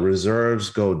 the reserves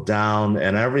go down,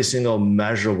 and every single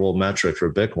measurable metric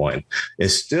for Bitcoin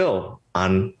is still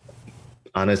on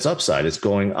its upside. It's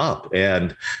going up.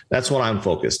 And that's what I'm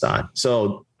focused on.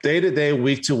 So day to day,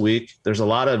 week to week, there's a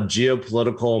lot of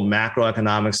geopolitical,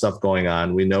 macroeconomic stuff going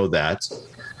on. We know that.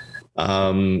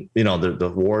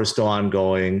 The war is still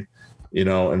ongoing.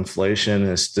 Inflation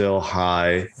is still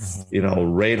high.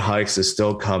 Rate hikes is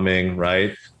still coming,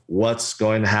 right? What's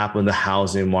going to happen to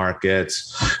housing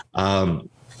markets?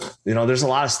 There's a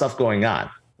lot of stuff going on,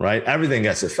 right? Everything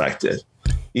gets affected.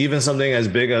 Even something as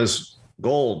big as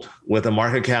gold with a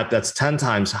market cap that's 10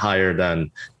 times higher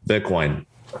than Bitcoin,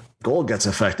 gold gets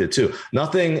affected too.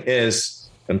 Nothing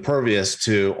is impervious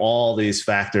to all these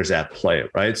factors at play,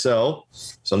 right? So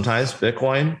sometimes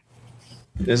Bitcoin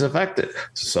is affected.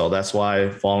 So that's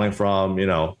why falling from,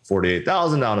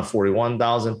 48,000 down to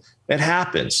 41,000, it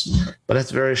happens, but it's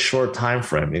a very short time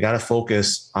frame. You got to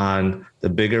focus on the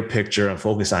bigger picture and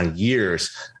focus on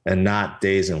years and not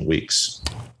days and weeks.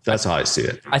 That's how I see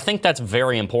it. I think that's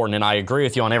very important, and I agree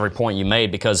with you on every point you made,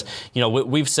 because,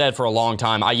 we've said for a long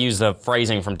time, I use the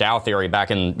phrasing from Dow theory back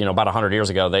in, about 100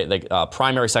 years ago, they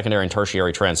primary, secondary, and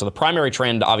tertiary trends. So the primary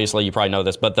trend, obviously, you probably know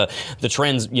this, but the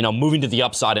trends, moving to the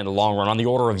upside in the long run, on the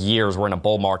order of years, we're in a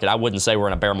bull market. I wouldn't say we're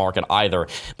in a bear market either,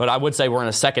 but I would say we're in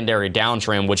a secondary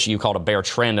downtrend, which you called a bear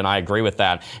trend, and I agree with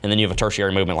that. And then you have a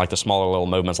tertiary movement, like the smaller little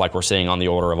movements like we're seeing on the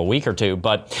order of a week or two.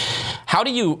 But how do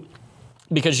you...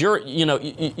 Because you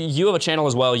have a channel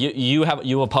as well. You're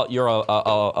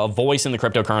a voice in the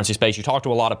cryptocurrency space. You talk to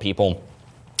a lot of people.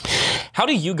 How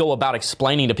do you go about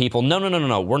explaining to people,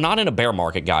 no, we're not in a bear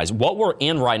market, guys. What we're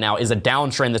in right now is a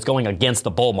downtrend that's going against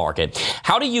the bull market.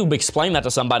 How do you explain that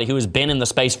to somebody who has been in the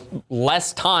space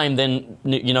less time than,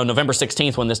 November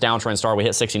 16th when this downtrend started, we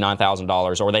hit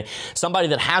 $69,000, or somebody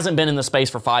that hasn't been in the space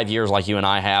for 5 years like you and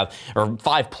I have, or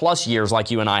 5+ years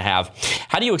like you and I have?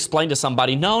 How do you explain to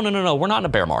somebody, no, we're not in a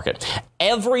bear market.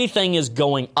 Everything is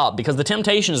going up, because the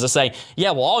temptation is to say,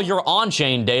 yeah, well, all your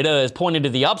on-chain data is pointing to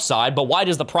the upside, but why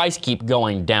does the price keep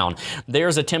going down?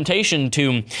 There's a temptation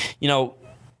to,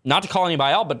 not to call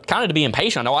anybody out, but kind of to be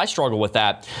impatient. I know I struggle with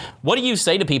that. What do you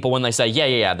say to people when they say,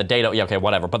 yeah, the data, yeah, okay,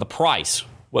 whatever, but the price?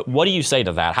 What do you say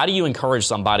to that? How do you encourage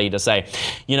somebody to say,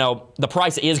 the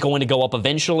price is going to go up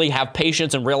eventually, have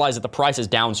patience, and realize that the price is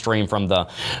downstream from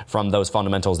those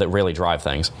fundamentals that really drive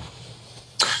things?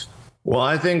 Well,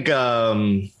 I think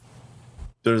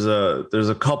there's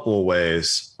a couple of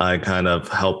ways I kind of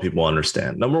help people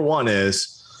understand. Number one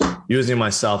is using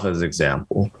myself as an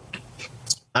example.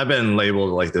 I've been labeled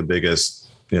like the biggest,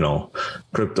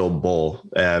 crypto bull,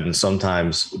 and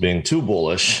sometimes being too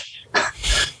bullish.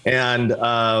 And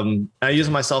I use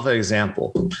myself as an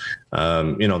example.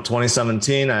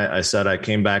 2017, I said I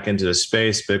came back into the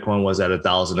space. Bitcoin was at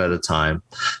 1,000 at a time.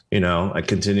 I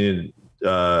continued.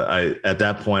 At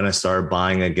that point, I started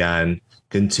buying again,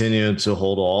 continued to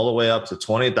hold all the way up to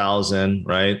 20,000,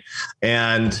 right?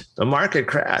 And the market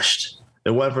crashed.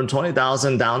 It went from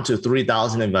 20,000 down to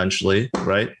 3,000 eventually,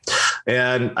 right?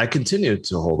 And I continued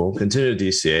to hold, continued to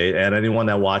DCA. And anyone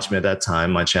that watched me at that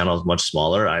time, my channel is much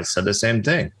smaller. I said the same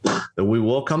thing, that we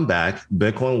will come back.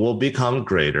 Bitcoin will become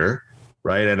greater,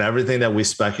 right? And everything that we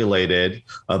speculated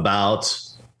about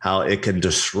how it can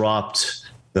disrupt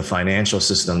the financial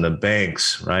system, the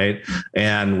banks, right?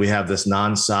 And we have this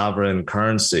non-sovereign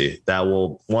currency that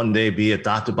will one day be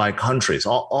adopted by countries.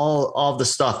 All of the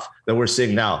stuff that we're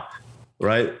seeing now,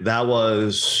 right? That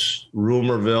was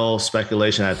rumorville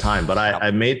speculation at the time. But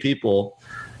I made people,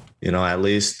 at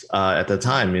least at the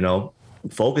time,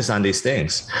 focus on these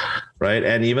things, right?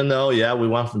 And even though, we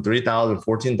went from 3,000,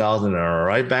 14,000, and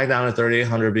right back down to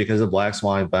 3,800 because of Black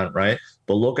Swan event, right?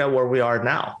 But look at where we are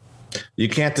now. You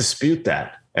can't dispute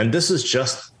that. And this is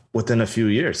just within a few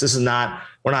years. We're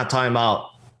not talking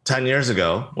about 10 years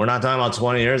ago. We're not talking about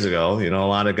 20 years ago. A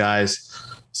lot of guys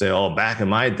say, oh, back in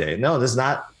my day. No, this is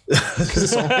not. This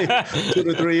is only 2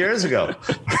 to 3 years ago,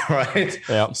 right?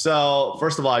 Yep. So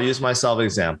first of all, I use myself as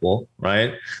example,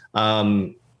 right?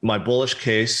 My bullish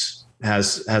case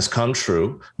has come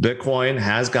true. Bitcoin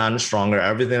has gotten stronger.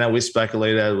 Everything that we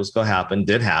speculated was going to happen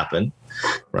did happen,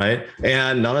 right?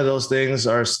 And none of those things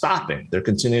are stopping. They're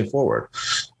continuing forward.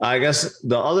 I guess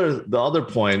the other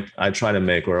point I try to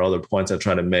make, or other points I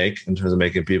try to make in terms of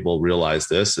making people realize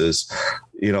this is,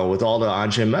 with all the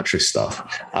on-chain metric stuff,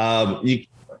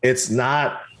 it's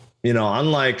not,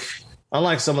 unlike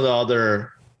some of the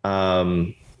other,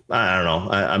 I don't know,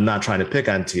 I'm not trying to pick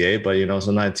on TA, but,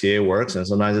 sometimes TA works and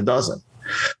sometimes it doesn't.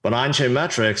 But on-chain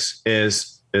metrics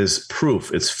is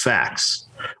proof. It's facts.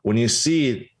 When you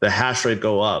see the hash rate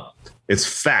go up, it's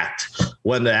fact.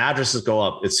 When the addresses go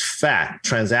up, it's fact.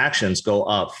 Transactions go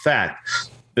up, fact.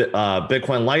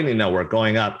 Bitcoin Lightning Network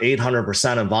going up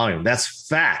 800% in volume. That's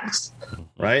facts,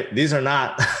 right? These are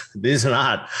not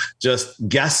just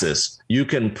guesses. You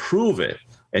can prove it,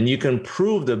 and you can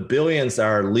prove the billions that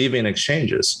are leaving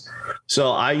exchanges.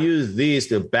 So I use these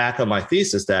to back up my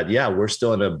thesis that, we're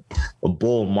still in a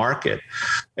bull market.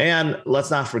 And let's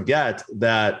not forget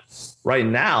that right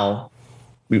now,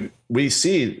 we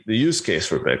see the use case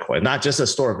for Bitcoin, not just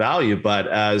as store of value, but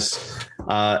as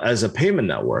a payment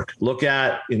network. Look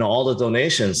at, all the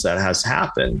donations that has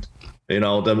happened,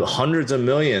 the hundreds of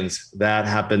millions that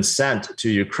have been sent to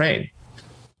Ukraine.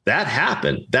 That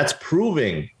happened. That's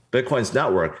proving Bitcoin's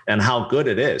network and how good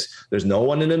it is. There's no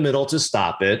one in the middle to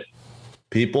stop it.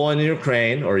 People in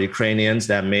Ukraine, or Ukrainians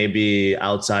that may be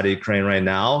outside of Ukraine right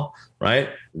now, right?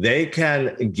 They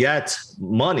can get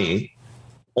money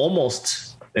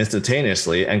almost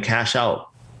instantaneously and cash out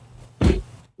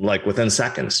like within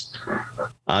seconds.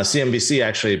 CNBC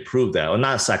actually proved that. Well,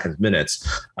 not seconds, minutes.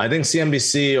 I think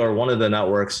CNBC or one of the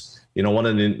networks, one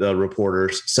of the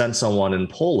reporters sent someone in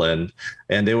Poland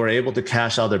and they were able to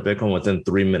cash out their Bitcoin within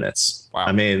 3 minutes. Wow.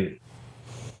 I mean,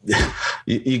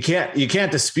 you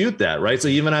can't dispute that, right? So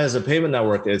even as a payment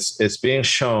network, it's being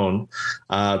shown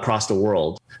across the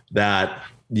world that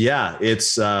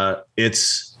it's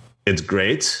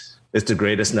great. It's the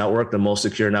greatest network, the most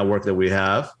secure network that we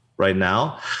have right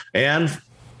now. And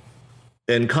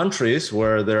in countries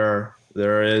where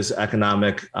there is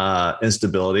economic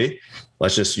instability,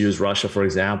 let's just use Russia, for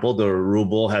example. The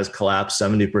ruble has collapsed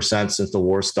 70% since the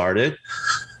war started.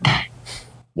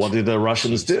 What do the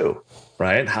Russians do,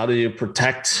 right? How do you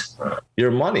protect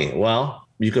your money? Well,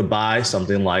 you could buy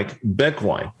something like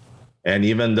Bitcoin. And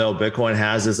even though Bitcoin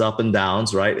has its up and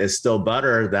downs, right, it's still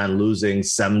better than losing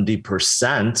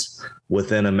 70%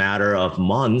 within a matter of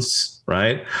months,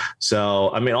 right?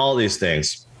 So, I mean, all these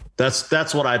things.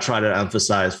 That's what I try to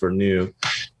emphasize for new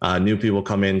people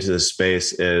coming into this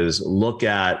space is look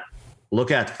at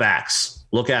facts,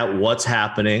 look at what's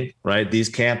happening, right? These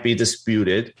can't be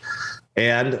disputed,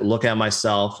 and look at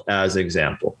myself as an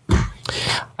example.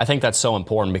 I think that's so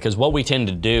important because what we tend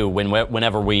to do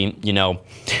whenever we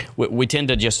tend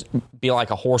to just be like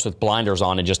a horse with blinders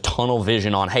on and just tunnel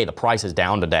vision on, hey, the price is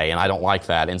down today and I don't like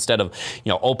that. Instead of,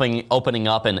 opening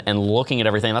up and looking at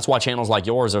everything. That's why channels like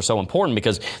yours are so important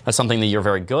because that's something that you're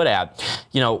very good at.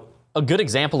 a good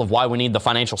example of why we need the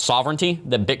financial sovereignty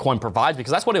that Bitcoin provides,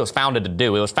 because that's what it was founded to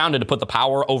do. It was founded to put the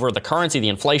power over the currency, the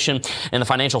inflation, and the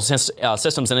financial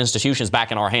systems and institutions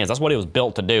back in our hands. That's what it was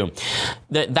built to do.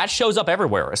 That shows up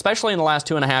everywhere, especially in the last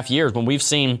 2.5 years when we've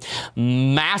seen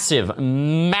massive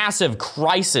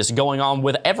crisis going on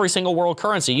with every single world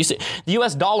currency. You see, the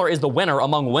U.S. dollar is the winner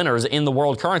among winners in the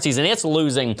world currencies, and it's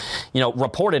losing,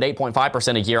 reported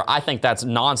 8.5% a year. I think that's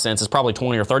nonsense. It's probably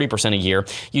 20 or 30% a year.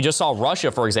 You just saw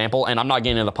Russia, for example, and I'm not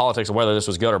getting into the politics of whether this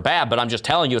was good or bad, but I'm just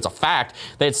telling you it's a fact.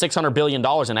 They had $600 billion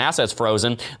in assets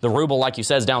frozen. The ruble, like you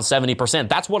said, is down 70%.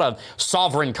 That's what a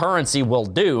sovereign currency will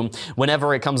do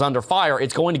whenever it comes under fire.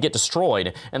 It's going to get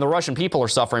destroyed, and the Russian people are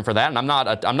suffering for that. And I'm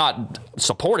not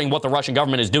supporting what the Russian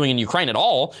government is doing in Ukraine at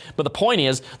all, but the point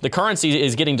is the currency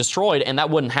is getting destroyed, and that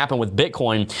wouldn't happen with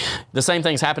Bitcoin. The same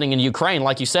thing's happening in Ukraine.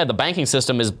 Like you said, the banking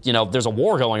system is, there's a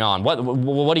war going on.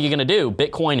 What are you going to do?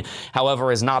 Bitcoin,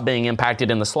 however, is not being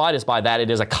impacted in the slightest by that. It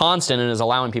is a constant and is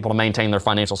allowing people to maintain their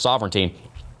financial sovereignty.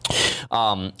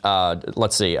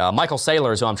 Let's see. Michael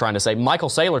Saylor is who I'm trying to say. Michael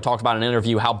Saylor talked about in an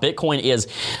interview how Bitcoin is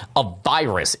a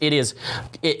virus.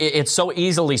 It's so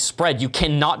easily spread. You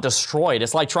cannot destroy it.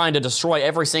 It's like trying to destroy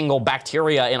every single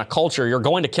bacteria in a culture. You're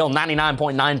going to kill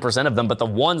 99.9% of them, but the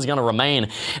one's going to remain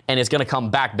and it's going to come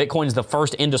back. Bitcoin is the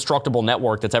first indestructible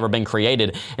network that's ever been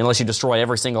created unless you destroy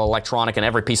every single electronic and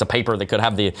every piece of paper that could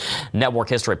have the network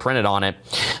history printed on it.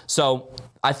 So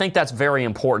I think that's very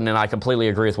important, and I completely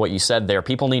agree with what you said there.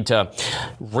 People need to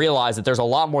realize that there's a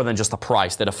lot more than just the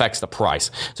price that affects the price.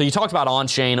 So you talked about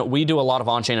on-chain. We do a lot of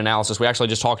on-chain analysis. We actually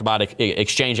just talked about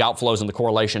exchange outflows and the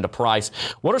correlation to price.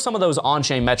 What are some of those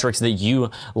on-chain metrics that you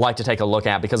like to take a look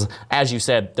at? Because, as you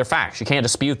said, they're facts. You can't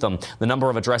dispute them. The number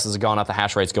of addresses has gone up, the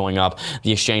hash rate's going up,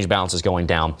 the exchange balance is going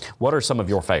down. What are some of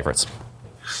your favorites?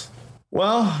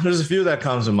 Well, there's a few that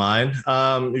comes to mind.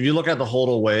 If you look at the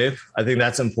HODL wave, I think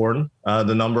that's important.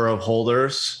 The number of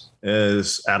holders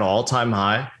is at all-time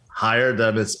high, higher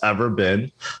than it's ever been.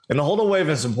 And the HODL wave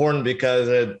is important because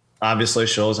it obviously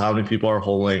shows how many people are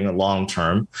holding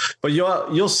long-term. But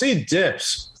you'll see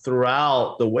dips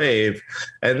throughout the wave,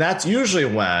 and that's usually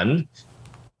when,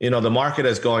 the market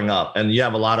is going up and you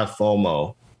have a lot of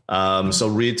FOMO. So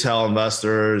retail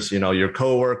investors, your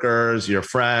coworkers, your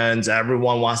friends,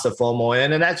 everyone wants to FOMO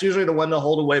in. And that's usually when the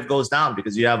HODL wave goes down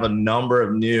because you have a number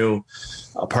of new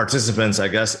participants, I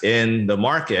guess, in the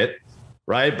market,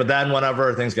 right? But then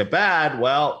whenever things get bad,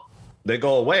 well, they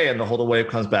go away and the HODL wave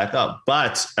comes back up.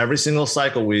 But every single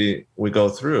cycle we go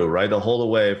through, right, the HODL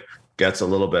wave gets a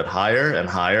little bit higher and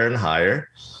higher and higher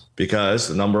because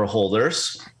the number of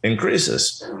holders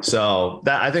increases. So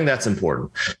I think that's important.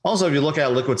 Also, if you look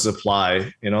at liquid supply,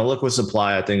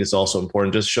 I think is also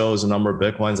important. Just shows the number of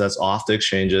Bitcoins that's off the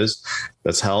exchanges,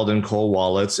 that's held in cold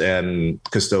wallets and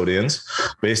custodians.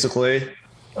 Basically,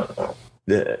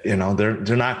 they're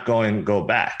not going to go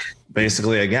back.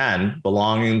 Basically, again,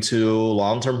 belonging to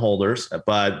long-term holders,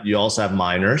 but you also have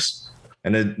miners.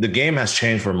 And the game has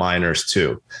changed for miners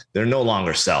too. They're no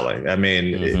longer selling. I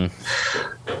mean,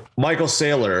 Michael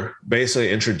Saylor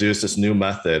basically introduced this new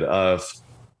method of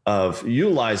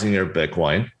utilizing your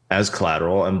Bitcoin as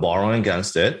collateral and borrowing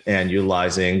against it and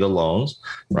utilizing the loans,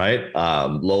 right?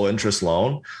 Low interest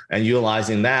loan, and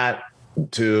utilizing that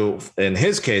to, in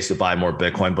his case, to buy more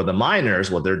Bitcoin. But the miners,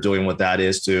 what they're doing with that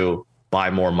is to buy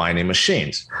more mining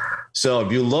machines. So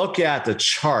if you look at the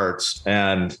charts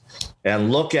and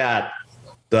look at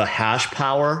the hash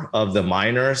power of the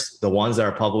miners, the ones that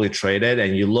are publicly traded,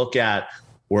 and you look at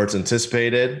where it's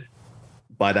anticipated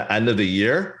by the end of the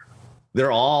year,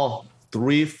 they're all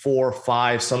 3, 4,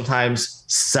 5, sometimes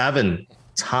 7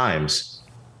 times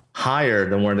higher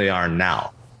than where they are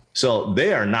now. So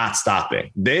they are not stopping.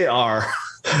 They are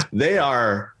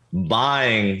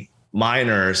buying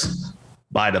miners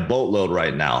by the boatload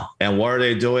right now. And what are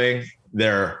they doing?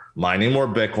 They're mining more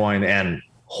Bitcoin and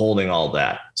holding all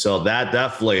that. So that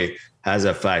definitely has an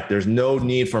effect. There's no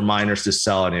need for miners to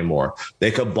sell anymore. They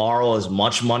could borrow as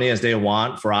much money as they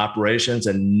want for operations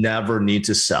and never need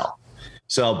to sell.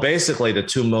 So basically the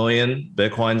 2 million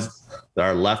Bitcoins that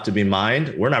are left to be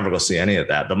mined, we're never going to see any of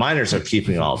that. The miners are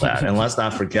keeping all that. And let's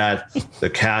not forget the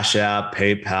Cash App,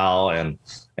 PayPal,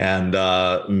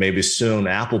 and maybe soon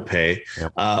Apple Pay.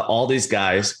 Yep. All these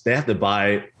guys, they have to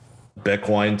buy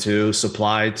Bitcoin to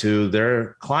supply to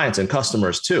their clients and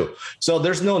customers too. So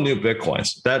there's no new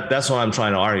Bitcoins. That's what I'm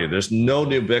trying to argue. There's no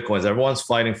new Bitcoins. Everyone's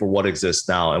fighting for what exists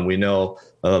now. And we know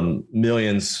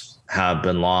millions have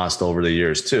been lost over the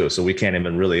years too. So we can't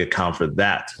even really account for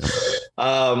that.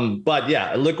 But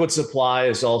yeah, liquid supply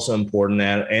is also important.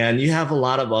 And you have a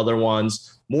lot of other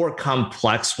ones, more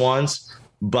complex ones.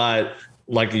 But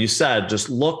like you said, just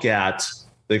look at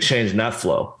the exchange net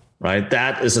flow, right?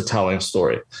 That is a telling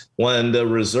story. When the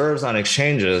reserves on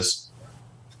exchanges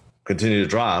continue to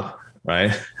drop,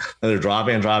 right? And they're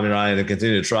dropping and dropping, right? And they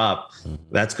continue to drop.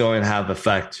 That's going to have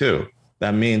effect too.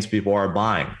 That means people are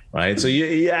buying, right? So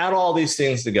you add all these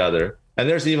things together, and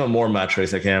there's even more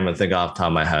metrics I can't even think off the top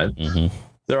of my head.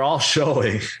 They're all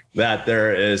showing that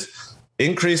there is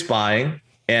increased buying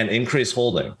and increased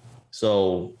holding.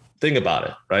 So think about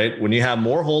it, right? When you have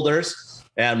more holders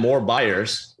and more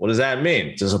buyers, what does that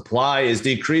mean? The supply is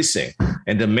decreasing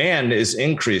and demand is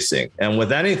increasing. And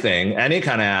with anything, any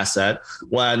kind of asset,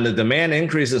 when the demand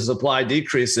increases, supply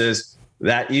decreases,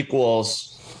 that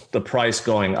equals the price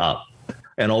going up.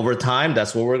 And over time,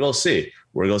 that's what we're going to see.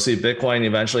 We're going to see Bitcoin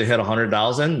eventually hit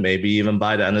 100,000, maybe even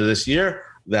by the end of this year.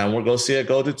 Then we're going to see it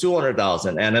go to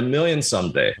 200,000 and 1 million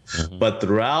someday. But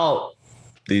throughout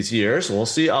these years, we'll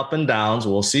see up and downs.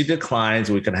 We'll see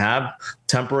declines. We can have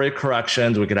temporary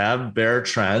corrections. We could have bear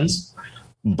trends.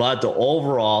 But the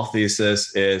overall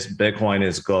thesis is Bitcoin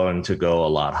is going to go a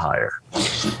lot higher.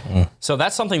 So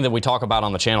that's something that we talk about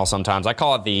on the channel sometimes. I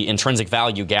call it the intrinsic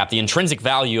value gap. The intrinsic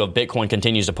value of Bitcoin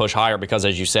continues to push higher because,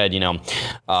 as you said,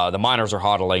 the miners are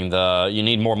hodling. You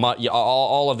need more.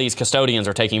 All of these custodians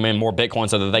are taking in more Bitcoin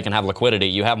so that they can have liquidity.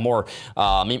 You have more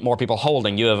people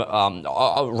holding. You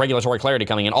have regulatory clarity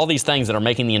coming in. All these things that are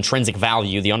making the intrinsic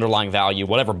value, the underlying value,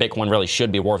 whatever Bitcoin really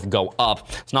should be worth, go up.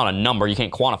 It's not a number. You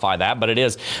can't quantify that, but it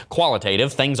is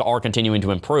qualitative. Things are continuing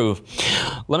to improve.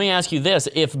 Let me ask you this.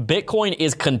 If Bitcoin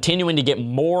is continuing to get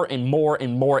more and more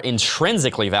and more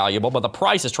intrinsically valuable, but the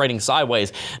price is trading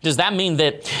sideways, does that mean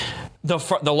that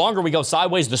the longer we go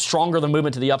sideways, the stronger the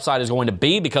movement to the upside is going to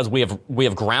be because we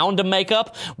have ground to make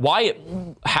up?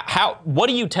 What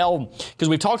do you tell, because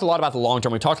we've talked a lot about the long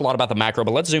term, we've talked a lot about the macro,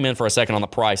 but let's zoom in for a second on the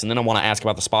price, and then I want to ask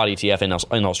about the spot ETF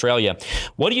in Australia.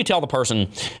 What do you tell the person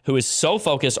who is so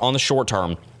focused on the short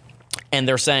term and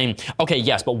they're saying, okay,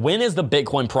 yes, but when is the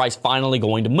Bitcoin price finally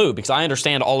going to move? Because I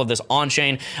understand all of this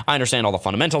on-chain, I understand all the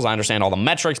fundamentals, I understand all the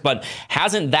metrics, but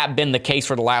hasn't that been the case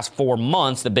for the last 4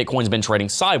 months that Bitcoin's been trading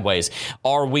sideways?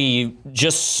 Are we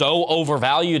just so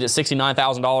overvalued at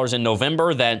 $69,000 in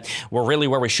November that we're really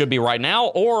where we should be right now?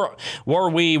 Or were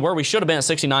we where we should have been at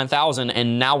 $69,000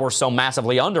 and now we're so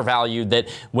massively undervalued that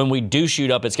when we do shoot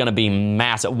up, it's going to be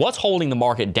massive? What's holding the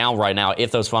market down right now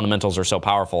if those fundamentals are so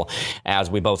powerful as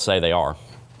we both say they are?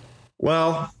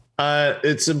 Well,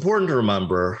 it's important to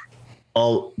remember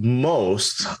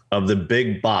most of the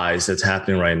big buys that's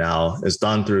happening right now is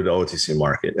done through the OTC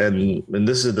market. And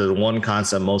this is the one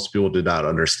concept most people do not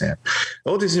understand.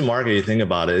 The OTC market, you think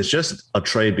about it, is just a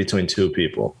trade between two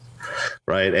people,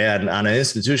 right? And on an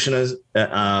institutional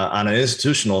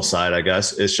side, I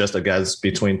guess, it's just a guess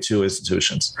between two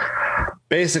institutions.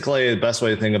 Basically, the best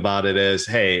way to think about it is,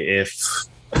 hey,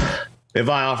 if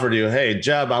I offered you, hey,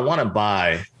 Jeb, I want to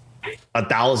buy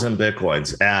 1,000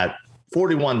 Bitcoins at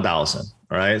 41,000.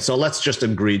 All right. So let's just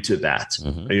agree to that.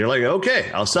 And you're like,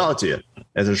 okay, I'll sell it to you.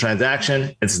 As a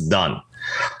transaction, it's done.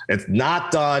 It's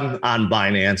not done on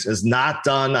Binance. It's not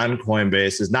done on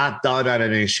Coinbase. It's not done on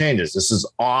any exchanges. This is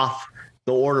off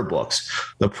the order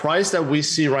books. The price that we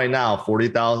see right now,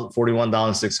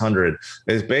 41,600,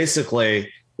 is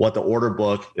basically what the order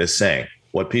book is saying,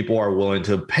 what people are willing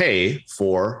to pay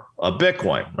for a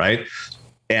Bitcoin, right?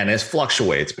 And it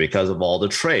fluctuates because of all the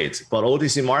trades. But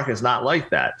OTC market is not like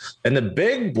that. And the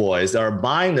big boys that are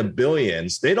buying the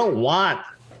billions, they don't want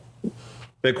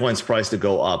Bitcoin's price to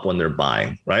go up when they're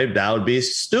buying, right? That would be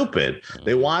stupid.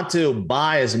 They want to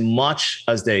buy as much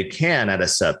as they can at a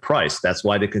set price. That's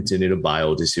why they continue to buy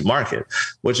OTC market,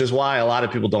 which is why a lot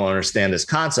of people don't understand this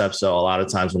concept. So a lot of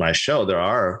times when I show there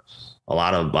are a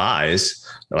lot of buys,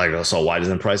 they're like, so why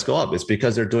doesn't the price go up? It's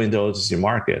because they're doing the OTC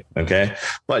market. Okay.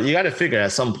 But you got to figure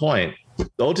at some point, the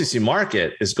OTC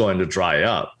market is going to dry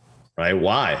up, right?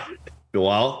 Why?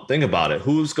 Well, think about it.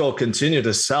 Who's going to continue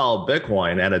to sell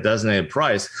Bitcoin at a designated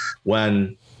price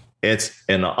when it's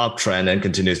in an uptrend and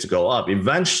continues to go up?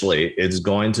 Eventually, it's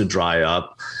going to dry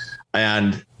up,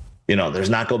 and there's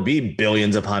not going to be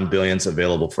billions upon billions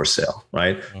available for sale,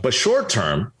 right? But short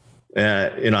term,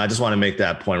 I just want to make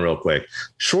that point real quick.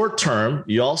 Short term,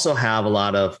 you also have a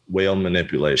lot of whale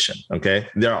manipulation. Okay,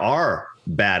 there are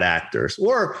bad actors,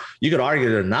 or you could argue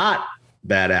they're not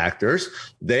bad actors.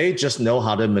 They just know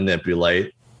how to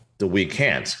manipulate the weak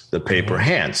hands, the paper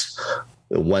hands,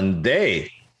 when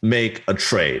they make a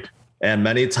trade. And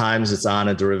many times it's on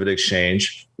a derivative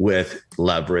exchange with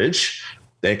leverage.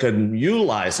 They could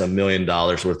utilize $1 million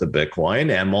worth of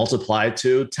Bitcoin and multiply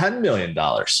to $10 million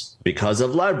because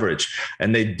of leverage.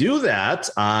 And they do that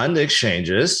on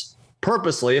exchanges,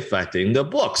 purposely affecting the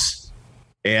books.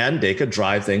 and they could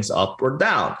drive things up or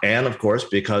down. And of course,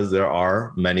 because there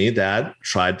are many that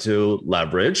try to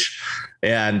leverage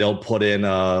and they'll put in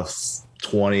a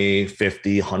 20,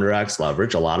 50, 100x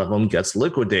leverage. A lot of them gets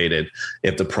liquidated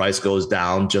if the price goes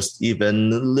down just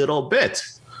even a little bit,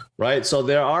 right? So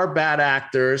there are bad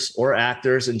actors or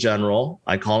actors in general.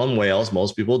 I call them whales.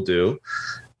 Most people do.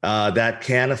 That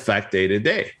can affect day to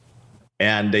day.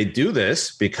 And they do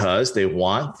this because they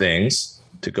want things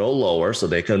to go lower so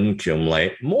they can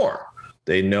accumulate more.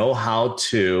 They know how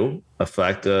to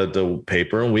affect the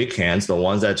paper and weak hands, the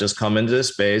ones that just come into the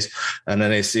space and then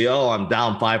they see, oh, I'm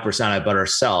down 5%, I better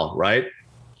sell, right?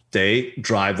 They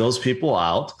drive those people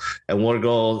out, and we'll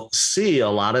go see a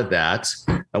lot of that.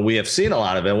 And we have seen a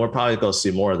lot of it. And we're probably going to see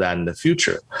more of that in the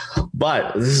future.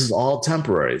 But this is all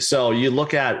temporary. So you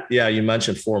look at, you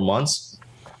mentioned 4 months.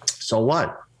 So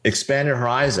what? Expand your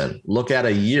horizon. Look at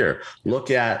a year.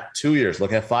 Look at 2 years.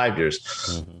 Look at 5 years.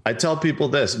 Mm-hmm. I tell people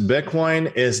this: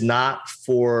 Bitcoin is not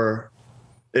for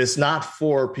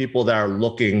people that are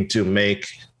looking to make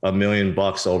 $1 million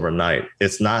overnight.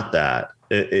 It's not that.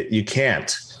 You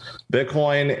can't.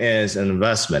 Bitcoin is an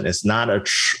investment. It's not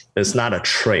a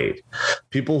trade.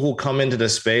 People who come into the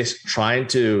space trying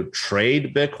to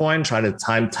trade Bitcoin, trying to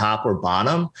time top or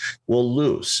bottom, will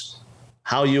lose.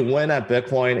 How you win at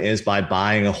Bitcoin is by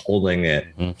buying and holding it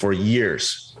for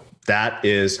years. That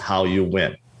is how you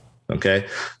win. Okay.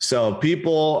 So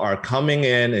people are coming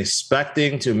in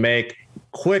expecting to make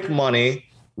quick money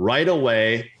right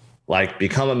away, like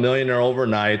become a millionaire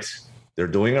overnight. They're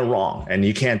doing it wrong, and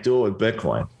you can't do it with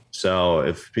Bitcoin. So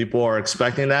if people are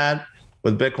expecting that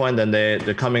with Bitcoin, then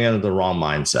they're coming into the wrong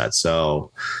mindset.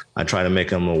 So I try to make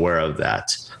them aware of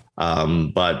that.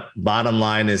 But bottom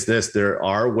line is this: there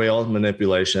are whale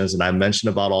manipulations, and I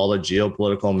mentioned about all the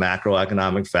geopolitical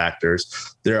macroeconomic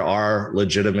factors. There are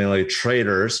legitimately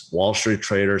traders, Wall Street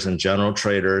traders and general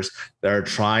traders that are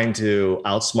trying to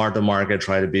outsmart the market,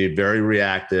 try to be very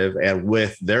reactive, and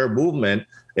with their movement,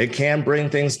 it can bring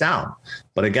things down.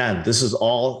 But again, this is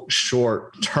all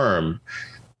short term,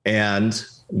 and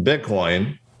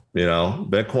Bitcoin,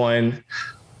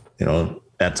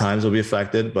 at times will be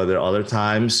affected, but there are other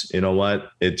times,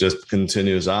 it just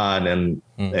continues on and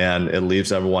it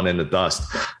leaves everyone in the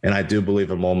dust. And I do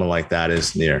believe a moment like that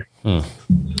is near.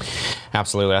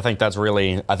 Absolutely. I think that's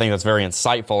very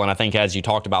insightful. And I think, as you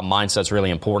talked about, mindset's really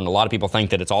important. A lot of people think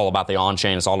that it's all about the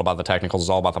on-chain, it's all about the technicals, it's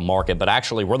all about the market. But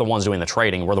actually, we're the ones doing the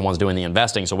trading, we're the ones doing the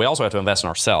investing. So we also have to invest in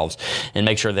ourselves and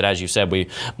make sure that, as you said, we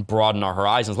broaden our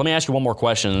horizons. Let me ask you one more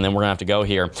question, and then we're going to have to go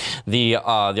here. The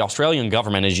Australian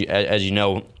government, as you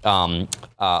know,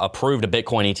 approved a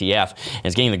Bitcoin ETF and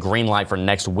is getting the green light for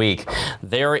next week.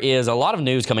 There is a lot of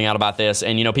news coming out about this,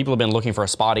 and people have been looking for a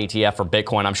spot ETF for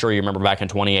Bitcoin. I'm sure you remember back in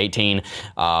 2018,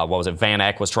 Van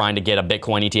Eck was trying to get a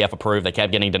Bitcoin ETF approved. They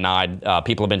kept getting denied.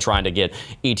 People have been trying to get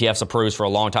ETFs approved for a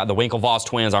long time. The Winklevoss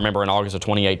twins, I remember in August of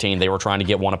 2018, they were trying to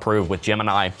get one approved with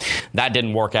Gemini. That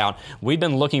didn't work out. We've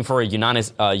been looking for a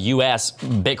U.S.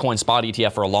 Bitcoin spot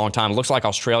ETF for a long time. It looks like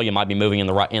Australia might be moving in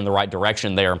the right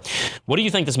direction there. What do you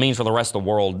think this means for the rest of the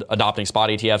world adopting spot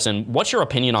ETFs? And what's your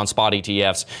opinion on spot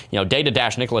ETFs?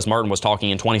 Data-Nicholas Merton was talking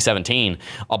in 2017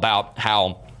 about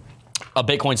how a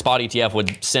Bitcoin spot ETF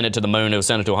would send it to the moon. It would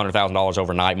send it to $100,000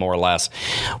 overnight, more or less.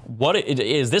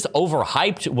 Is this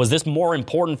overhyped? Was this more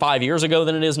important 5 years ago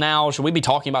than it is now? Should we be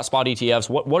talking about spot ETFs?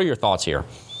 What are your thoughts here?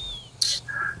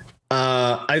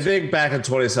 I think back in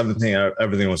 2017,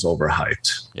 everything was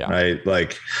overhyped, right?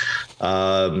 Like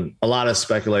a lot of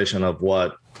speculation of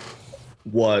what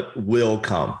will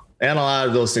come. And a lot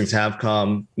of those things have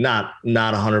come, not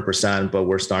 100%, but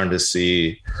we're starting to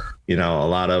see, a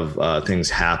lot of things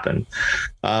happen.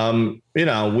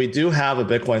 We do have a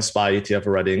Bitcoin spot ETF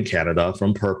already in Canada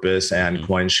from Purpose and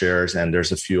CoinShares, and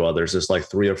there's a few others. There's like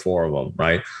 3 or 4 of them,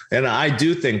 right? And I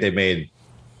do think they made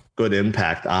good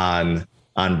impact on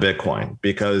Bitcoin,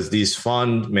 because these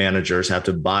fund managers have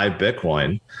to buy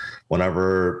Bitcoin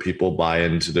whenever people buy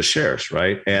into the shares,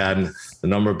 right? And the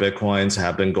number of Bitcoins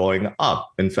have been going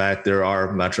up. In fact, there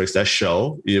are metrics that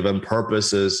show even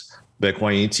Purpose's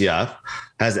Bitcoin ETF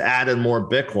has added more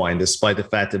Bitcoin despite the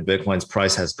fact that Bitcoin's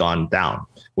price has gone down,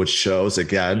 which shows,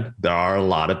 again, there are a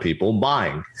lot of people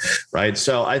buying, right?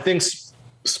 So I think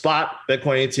spot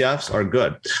Bitcoin ETFs are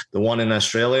good. The one in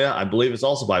Australia, I believe, is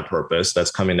also by Purpose,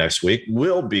 that's coming next week,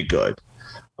 will be good.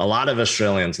 A lot of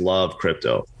Australians love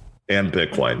crypto. and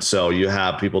Bitcoin. So you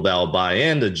have people that will buy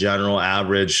in, the general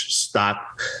average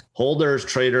stock holders,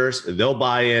 traders, they'll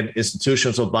buy in,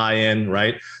 institutions will buy in,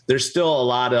 right? There's still a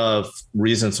lot of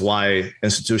reasons why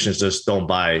institutions just don't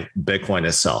buy Bitcoin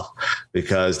itself,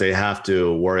 because they have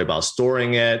to worry about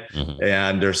storing it.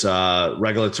 And there's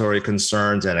regulatory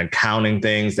concerns and accounting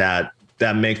things that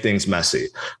make things messy.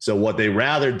 So what they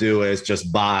rather do is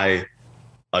just buy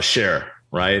a share,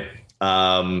 right?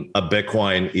 A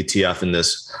Bitcoin ETF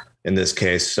in this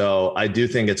case. So I do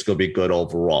think it's going to be good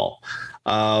overall.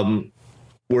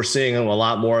 We're seeing a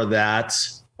lot more of that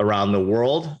around the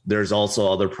world. There's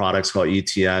also other products called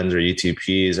ETNs or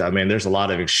ETPs. I mean, there's a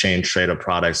lot of exchange traded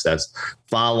products that's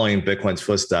following Bitcoin's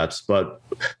footsteps, but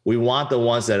we want the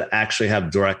ones that actually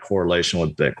have direct correlation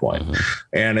with Bitcoin.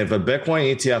 And if a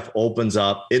Bitcoin ETF opens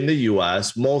up in the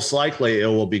US, most likely it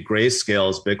will be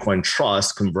Grayscale's Bitcoin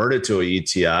Trust converted to an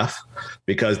ETF,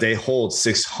 because they hold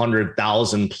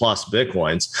 600,000 plus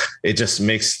Bitcoins. It just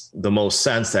makes the most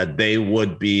sense that they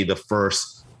would be the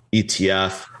first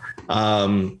ETF.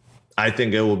 I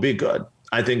think it will be good.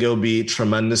 I think it will be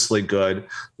tremendously good.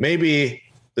 Maybe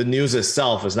the news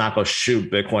itself is not going to shoot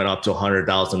Bitcoin up to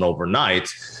 100,000 overnight,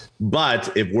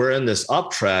 but if we're in this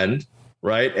uptrend,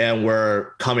 right, and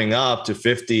we're coming up to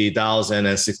 50,000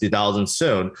 and 60,000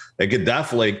 soon, it could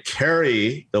definitely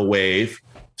carry the wave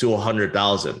to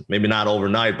 100,000. Maybe not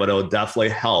overnight, but it will definitely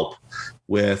help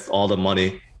with all the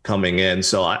money coming in.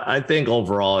 So I think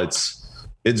overall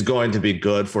it's going to be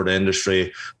good for the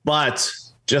industry. But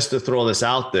just to throw this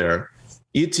out there,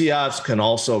 ETFs can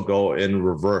also go in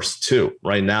reverse too.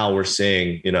 Right now we're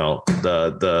seeing,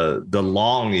 the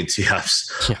long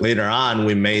ETFs. Later on,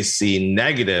 we may see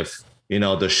negative,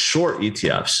 the short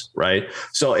ETFs, right?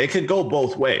 So it could go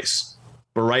both ways.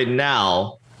 But right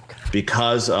now,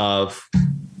 because of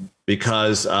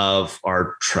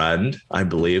our trend, I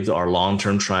believe our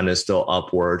long-term trend is still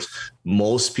upwards.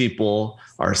 Most people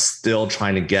are still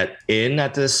trying to get in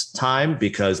at this time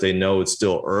because they know it's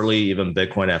still early. Even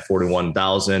Bitcoin at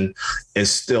 41,000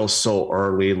 is still so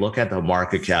early. Look at the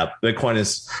market cap. Bitcoin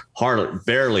is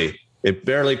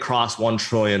barely crossed 1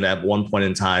 trillion at one point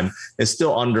in time. It's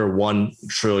still under 1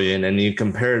 trillion. And you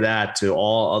compare that to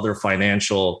all other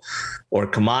financial or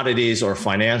commodities or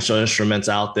financial instruments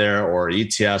out there, or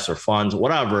ETFs or funds,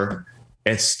 whatever,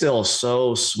 it's still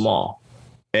so small.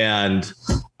 And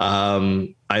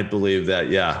I believe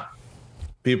that,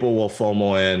 people will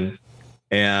FOMO in,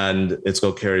 and it's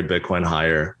going to carry Bitcoin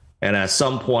higher. And at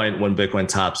some point when Bitcoin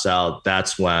tops out,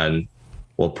 that's when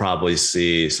we'll probably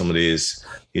see some of these,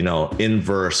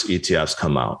 inverse ETFs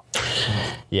come out.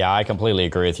 Yeah, I completely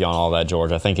agree with you on all that,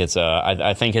 George. I think it's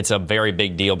a very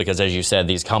big deal because, as you said,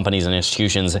 these companies and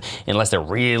institutions, unless they're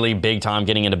really big time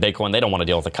getting into Bitcoin, they don't want to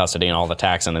deal with the custody and all the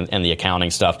tax and the accounting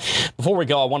stuff. Before we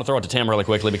go, I want to throw it to Tim really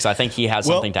quickly because I think he has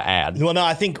something to add. Well, no,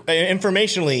 I think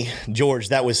informationally, George,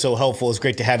 that was so helpful. It's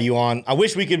great to have you on. I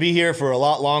wish we could be here for a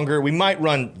lot longer. We might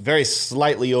run very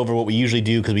slightly over what we usually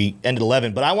do because we end at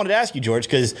 11. But I wanted to ask you, George,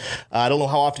 because I don't know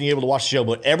how often you're able to watch the show,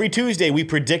 but every Tuesday we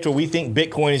predict where we think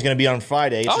Bitcoin is going to be on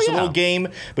Friday. It's just a little game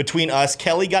between us.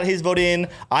 Kelly got his vote in.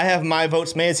 I have my vote.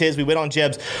 Smay has his. We went on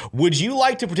Jeb's. Would you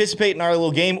like to participate in our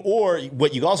little game? Or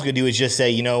what you also could do is just say,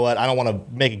 you know what, I don't want to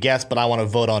make a guess, but I want to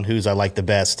vote on whose I like the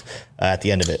best at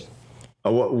the end of it.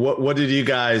 What did you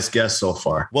guys guess so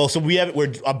far? Well, so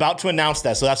we're about to announce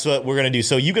that, so that's what we're going to do.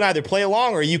 So you can either play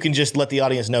along or you can just let the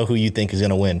audience know who you think is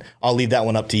going to win. I'll leave that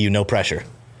one up to you. No pressure.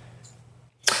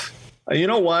 You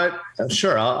know what?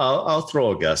 Sure, I'll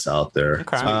throw a guess out there.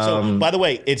 Okay. So, by the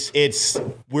way,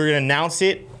 we're gonna announce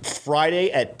it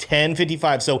Friday at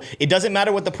 10:55. So it doesn't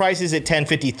matter what the price is at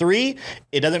 10:53.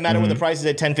 It doesn't matter what the price is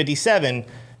at 10:57.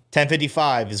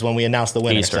 10:55 is when we announce the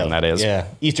winner. Eastern, that is. Yeah,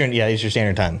 Eastern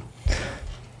Standard Time.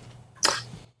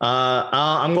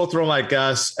 I'm gonna throw my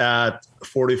guess at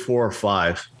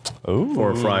 44.5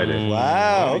 for Friday.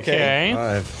 Wow. Okay.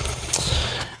 5.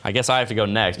 I guess I have to go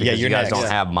next because you guys don't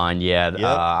have mine yet. Yep.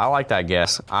 I like that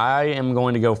guess. I am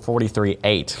going to go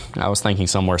 43.8. I was thinking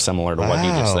somewhere similar to what he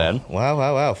just said.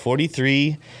 Wow.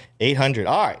 43,800.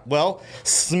 All right. Well,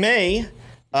 Smay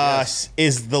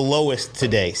is the lowest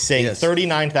today, saying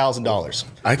 $39,000.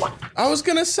 I was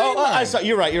going to say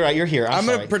You're right. You're here. I'm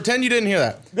going to pretend you didn't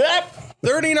hear that.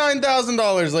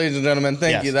 $39,000, ladies and gentlemen.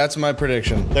 Thank you. That's my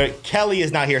prediction. Kelly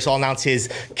is not here, so I'll announce his.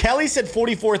 Kelly said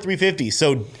 44,350.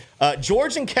 So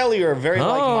George and Kelly are very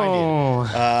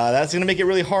like-minded. That's going to make it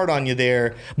really hard on you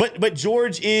there. But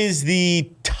George is the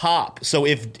top. So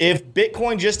if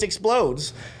Bitcoin just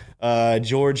explodes,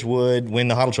 George would win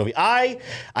the HODL trophy. I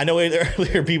know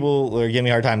earlier people were giving me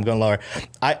a hard time going lower.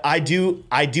 I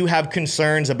do have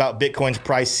concerns about Bitcoin's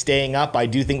price staying up. I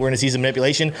do think we're going to see some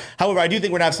manipulation. However, I do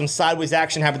think we're going to have some sideways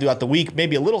action happen throughout the week,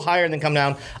 maybe a little higher and then come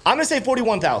down. I'm going to say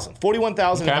 41,000.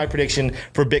 41,000 is my prediction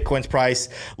for Bitcoin's price.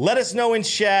 Let us know in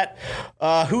chat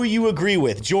who you agree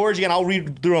with. George, again, I'll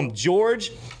read through them.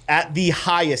 George, at the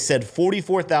highest, said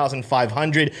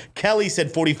 44,500. Kelly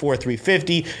said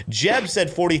 44,350. Jeb said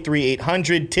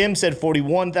 43,800. Tim said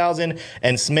 41,000.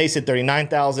 And Smay said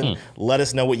 39,000. Let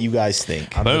us know what you guys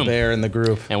think. I'm the bear in the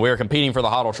group. And we're competing for the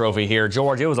HODL trophy here.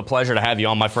 George, it was a pleasure to have you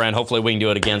on, my friend. Hopefully we can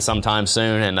do it again sometime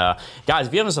soon. And guys,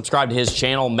 if you haven't subscribed to his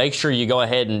channel, make sure you go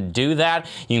ahead and do that.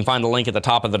 You can find the link at the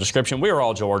top of the description. We are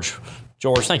all George.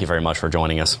 George, thank you very much for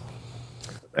joining us.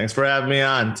 Thanks for having me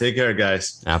on. Take care,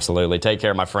 guys. Absolutely. Take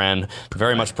care, my friend.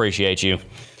 Very much appreciate you.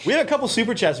 We have a couple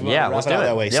super chats. Let's do it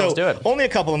that way. Yeah, so let's do it. Only a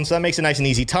couple of them, so that makes it nice and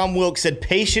easy. Tom Wilkes said,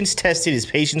 patience tested is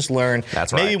patience learned.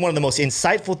 That's right. Maybe one of the most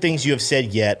insightful things you have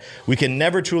said yet. We can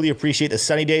never truly appreciate the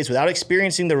sunny days without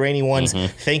experiencing the rainy ones.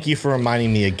 Thank you for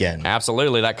reminding me again.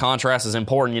 Absolutely. That contrast is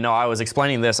important. You know, I was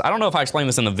explaining this. I don't know if I explained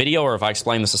this in the video or if I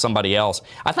explained this to somebody else.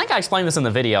 I think I explained this in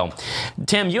the video.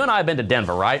 Tim, you and I have been to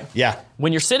Denver, right? Yeah.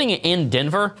 When you're sitting in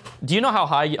Denver, do you know how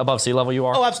high above sea level you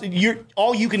are? Oh, absolutely.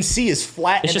 All you can see is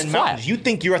flat It's and just then flat. mountains. You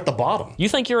think you're at the bottom. You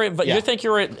think you're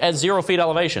at 0 feet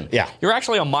elevation. Yeah. You're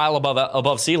actually a mile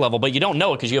above sea level, but you don't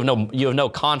know it because you have no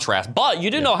contrast. But you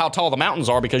do know how tall the mountains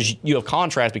are because you have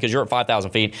contrast because you're at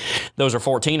 5,000 feet. Those are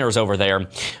 14ers over there.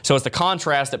 So it's the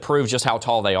contrast that proves just how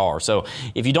tall they are. So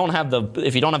if you don't have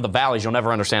the valleys, you'll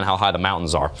never understand how high the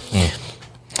mountains are.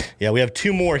 Yeah, we have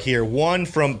two more here. One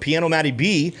from Piano Matty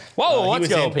B. Whoa, let's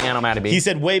go, Piano Matty B. He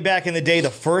said, way back in the day,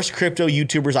 the first crypto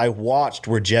YouTubers I watched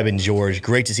were Jeb and George.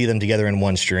 Great to see them together in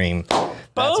one stream.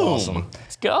 That's awesome.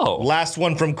 Let's go. Last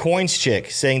one from Coins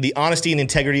Chick, saying the honesty and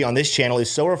integrity on this channel is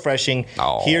so refreshing.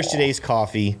 Oh. Here's today's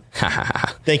coffee.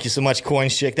 Thank you so much,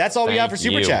 Coins Chick. That's all we have for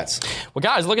Super Chats. Well,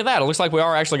 guys, look at that. It looks like we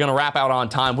are actually going to wrap out on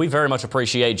time. We very much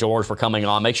appreciate George for coming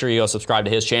on. Make sure you go subscribe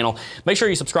to his channel. Make sure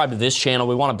you subscribe to this channel.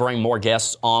 We want to bring more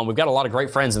guests on. We've got a lot of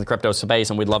great friends in the crypto space,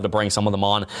 and we'd love to bring some of them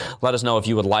on. Let us know if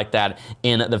you would like that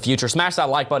in the future. Smash that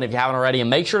like button if you haven't already, and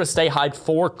make sure to stay hyped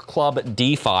for Club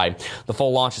DeFi. The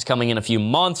full launch is coming in a few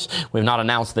months. We've not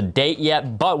announced the date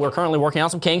yet, but we're currently working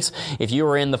out some kinks. If you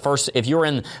were in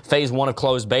phase 1 of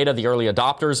closed beta, the early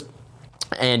adopters,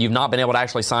 and you've not been able to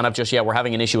actually sign up just yet, we're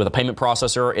having an issue with a payment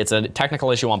processor. It's a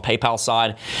technical issue on PayPal's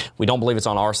side. We don't believe it's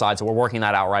on our side, so we're working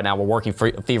that out right now. We're working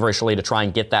feverishly to try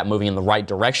and get that moving in the right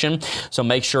direction. So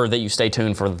make sure that you stay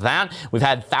tuned for that. We've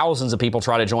had thousands of people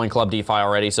try to join Club DeFi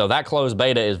already, so that closed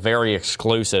beta is very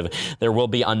exclusive. There will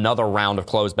be another round of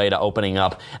closed beta opening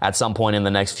up at some point in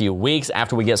the next few weeks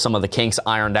after we get some of the kinks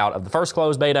ironed out of the first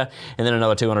closed beta, and then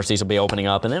another 200 seats will be opening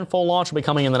up, and then full launch will be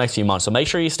coming in the next few months. So make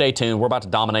sure you stay tuned. We're about to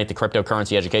dominate the cryptocurrency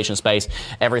education space.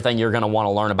 Everything you're going to want to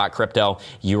learn about crypto,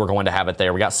 you are going to have it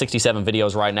there. We got 67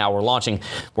 videos right now. We're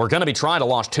going to be trying to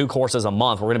launch 2 courses a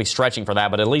month. We're going to be stretching for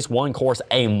that, but at least 1 course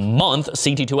a month.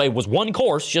 CT2A was 1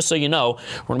 course, just so you know.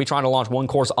 We're going to be trying to launch 1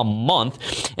 course a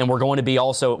month, and we're going to be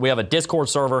we have a Discord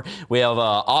server. We have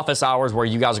office hours where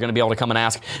you guys are going to be able to come and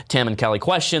ask Tim and Kelly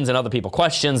questions and other people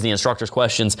questions, the instructors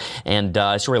questions, and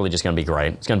it's really just going to be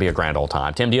great. It's going to be a grand old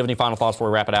time. Tim, do you have any final thoughts before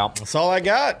we wrap it out? That's all I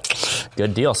got.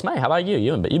 Good deal. Smay, how about you?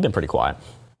 You've been pretty quiet.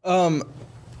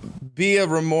 Be a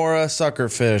remora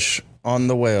suckerfish on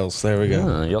the whales. There we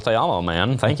go. Yo te amo,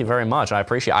 man. Thank you very much. I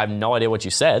appreciate it. I have no idea what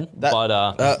you said, but...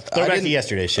 Throwback to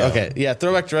yesterday's show. Okay, yeah,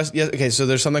 throwback to okay, so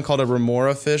there's something called a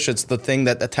remora fish. It's the thing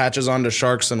that attaches onto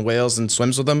sharks and whales and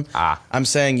swims with them. I'm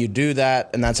saying you do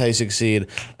that, and that's how you succeed.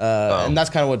 And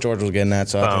that's kind of what George was getting at,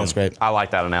 so I think that's great. I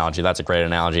like that analogy. That's a great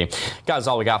analogy. Guys, that's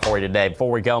all we got for you today. Before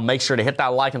we go, make sure to hit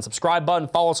that like and subscribe button.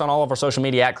 Follow us on all of our social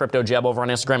media at CryptoJeb over on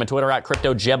Instagram and Twitter, at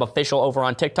CryptoJebOfficial over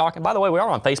on TikTok. And by the way, we are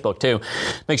on Facebook, too.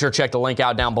 Make sure to check the link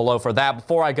out down below for that.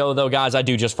 Before I go, though, guys, I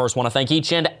do just first want to thank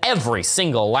each and every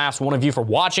single last one of you for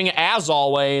watching, as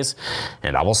always,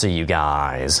 and I will see you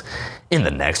guys in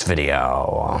the next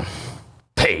video.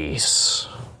 Peace.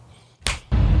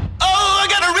 Oh, I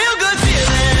got a real good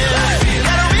feeling.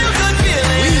 Got a real good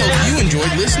feeling. We hope you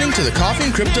enjoyed listening to the Coffee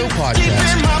and Crypto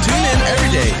podcast. Tune in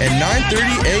every day at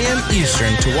 9:30 a.m.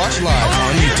 Eastern to watch live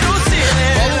on YouTube.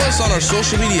 Follow us on our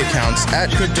social media accounts at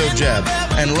CryptoJeb.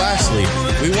 And lastly,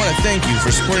 we want to thank you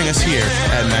for supporting us here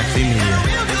at McAfee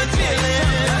Media.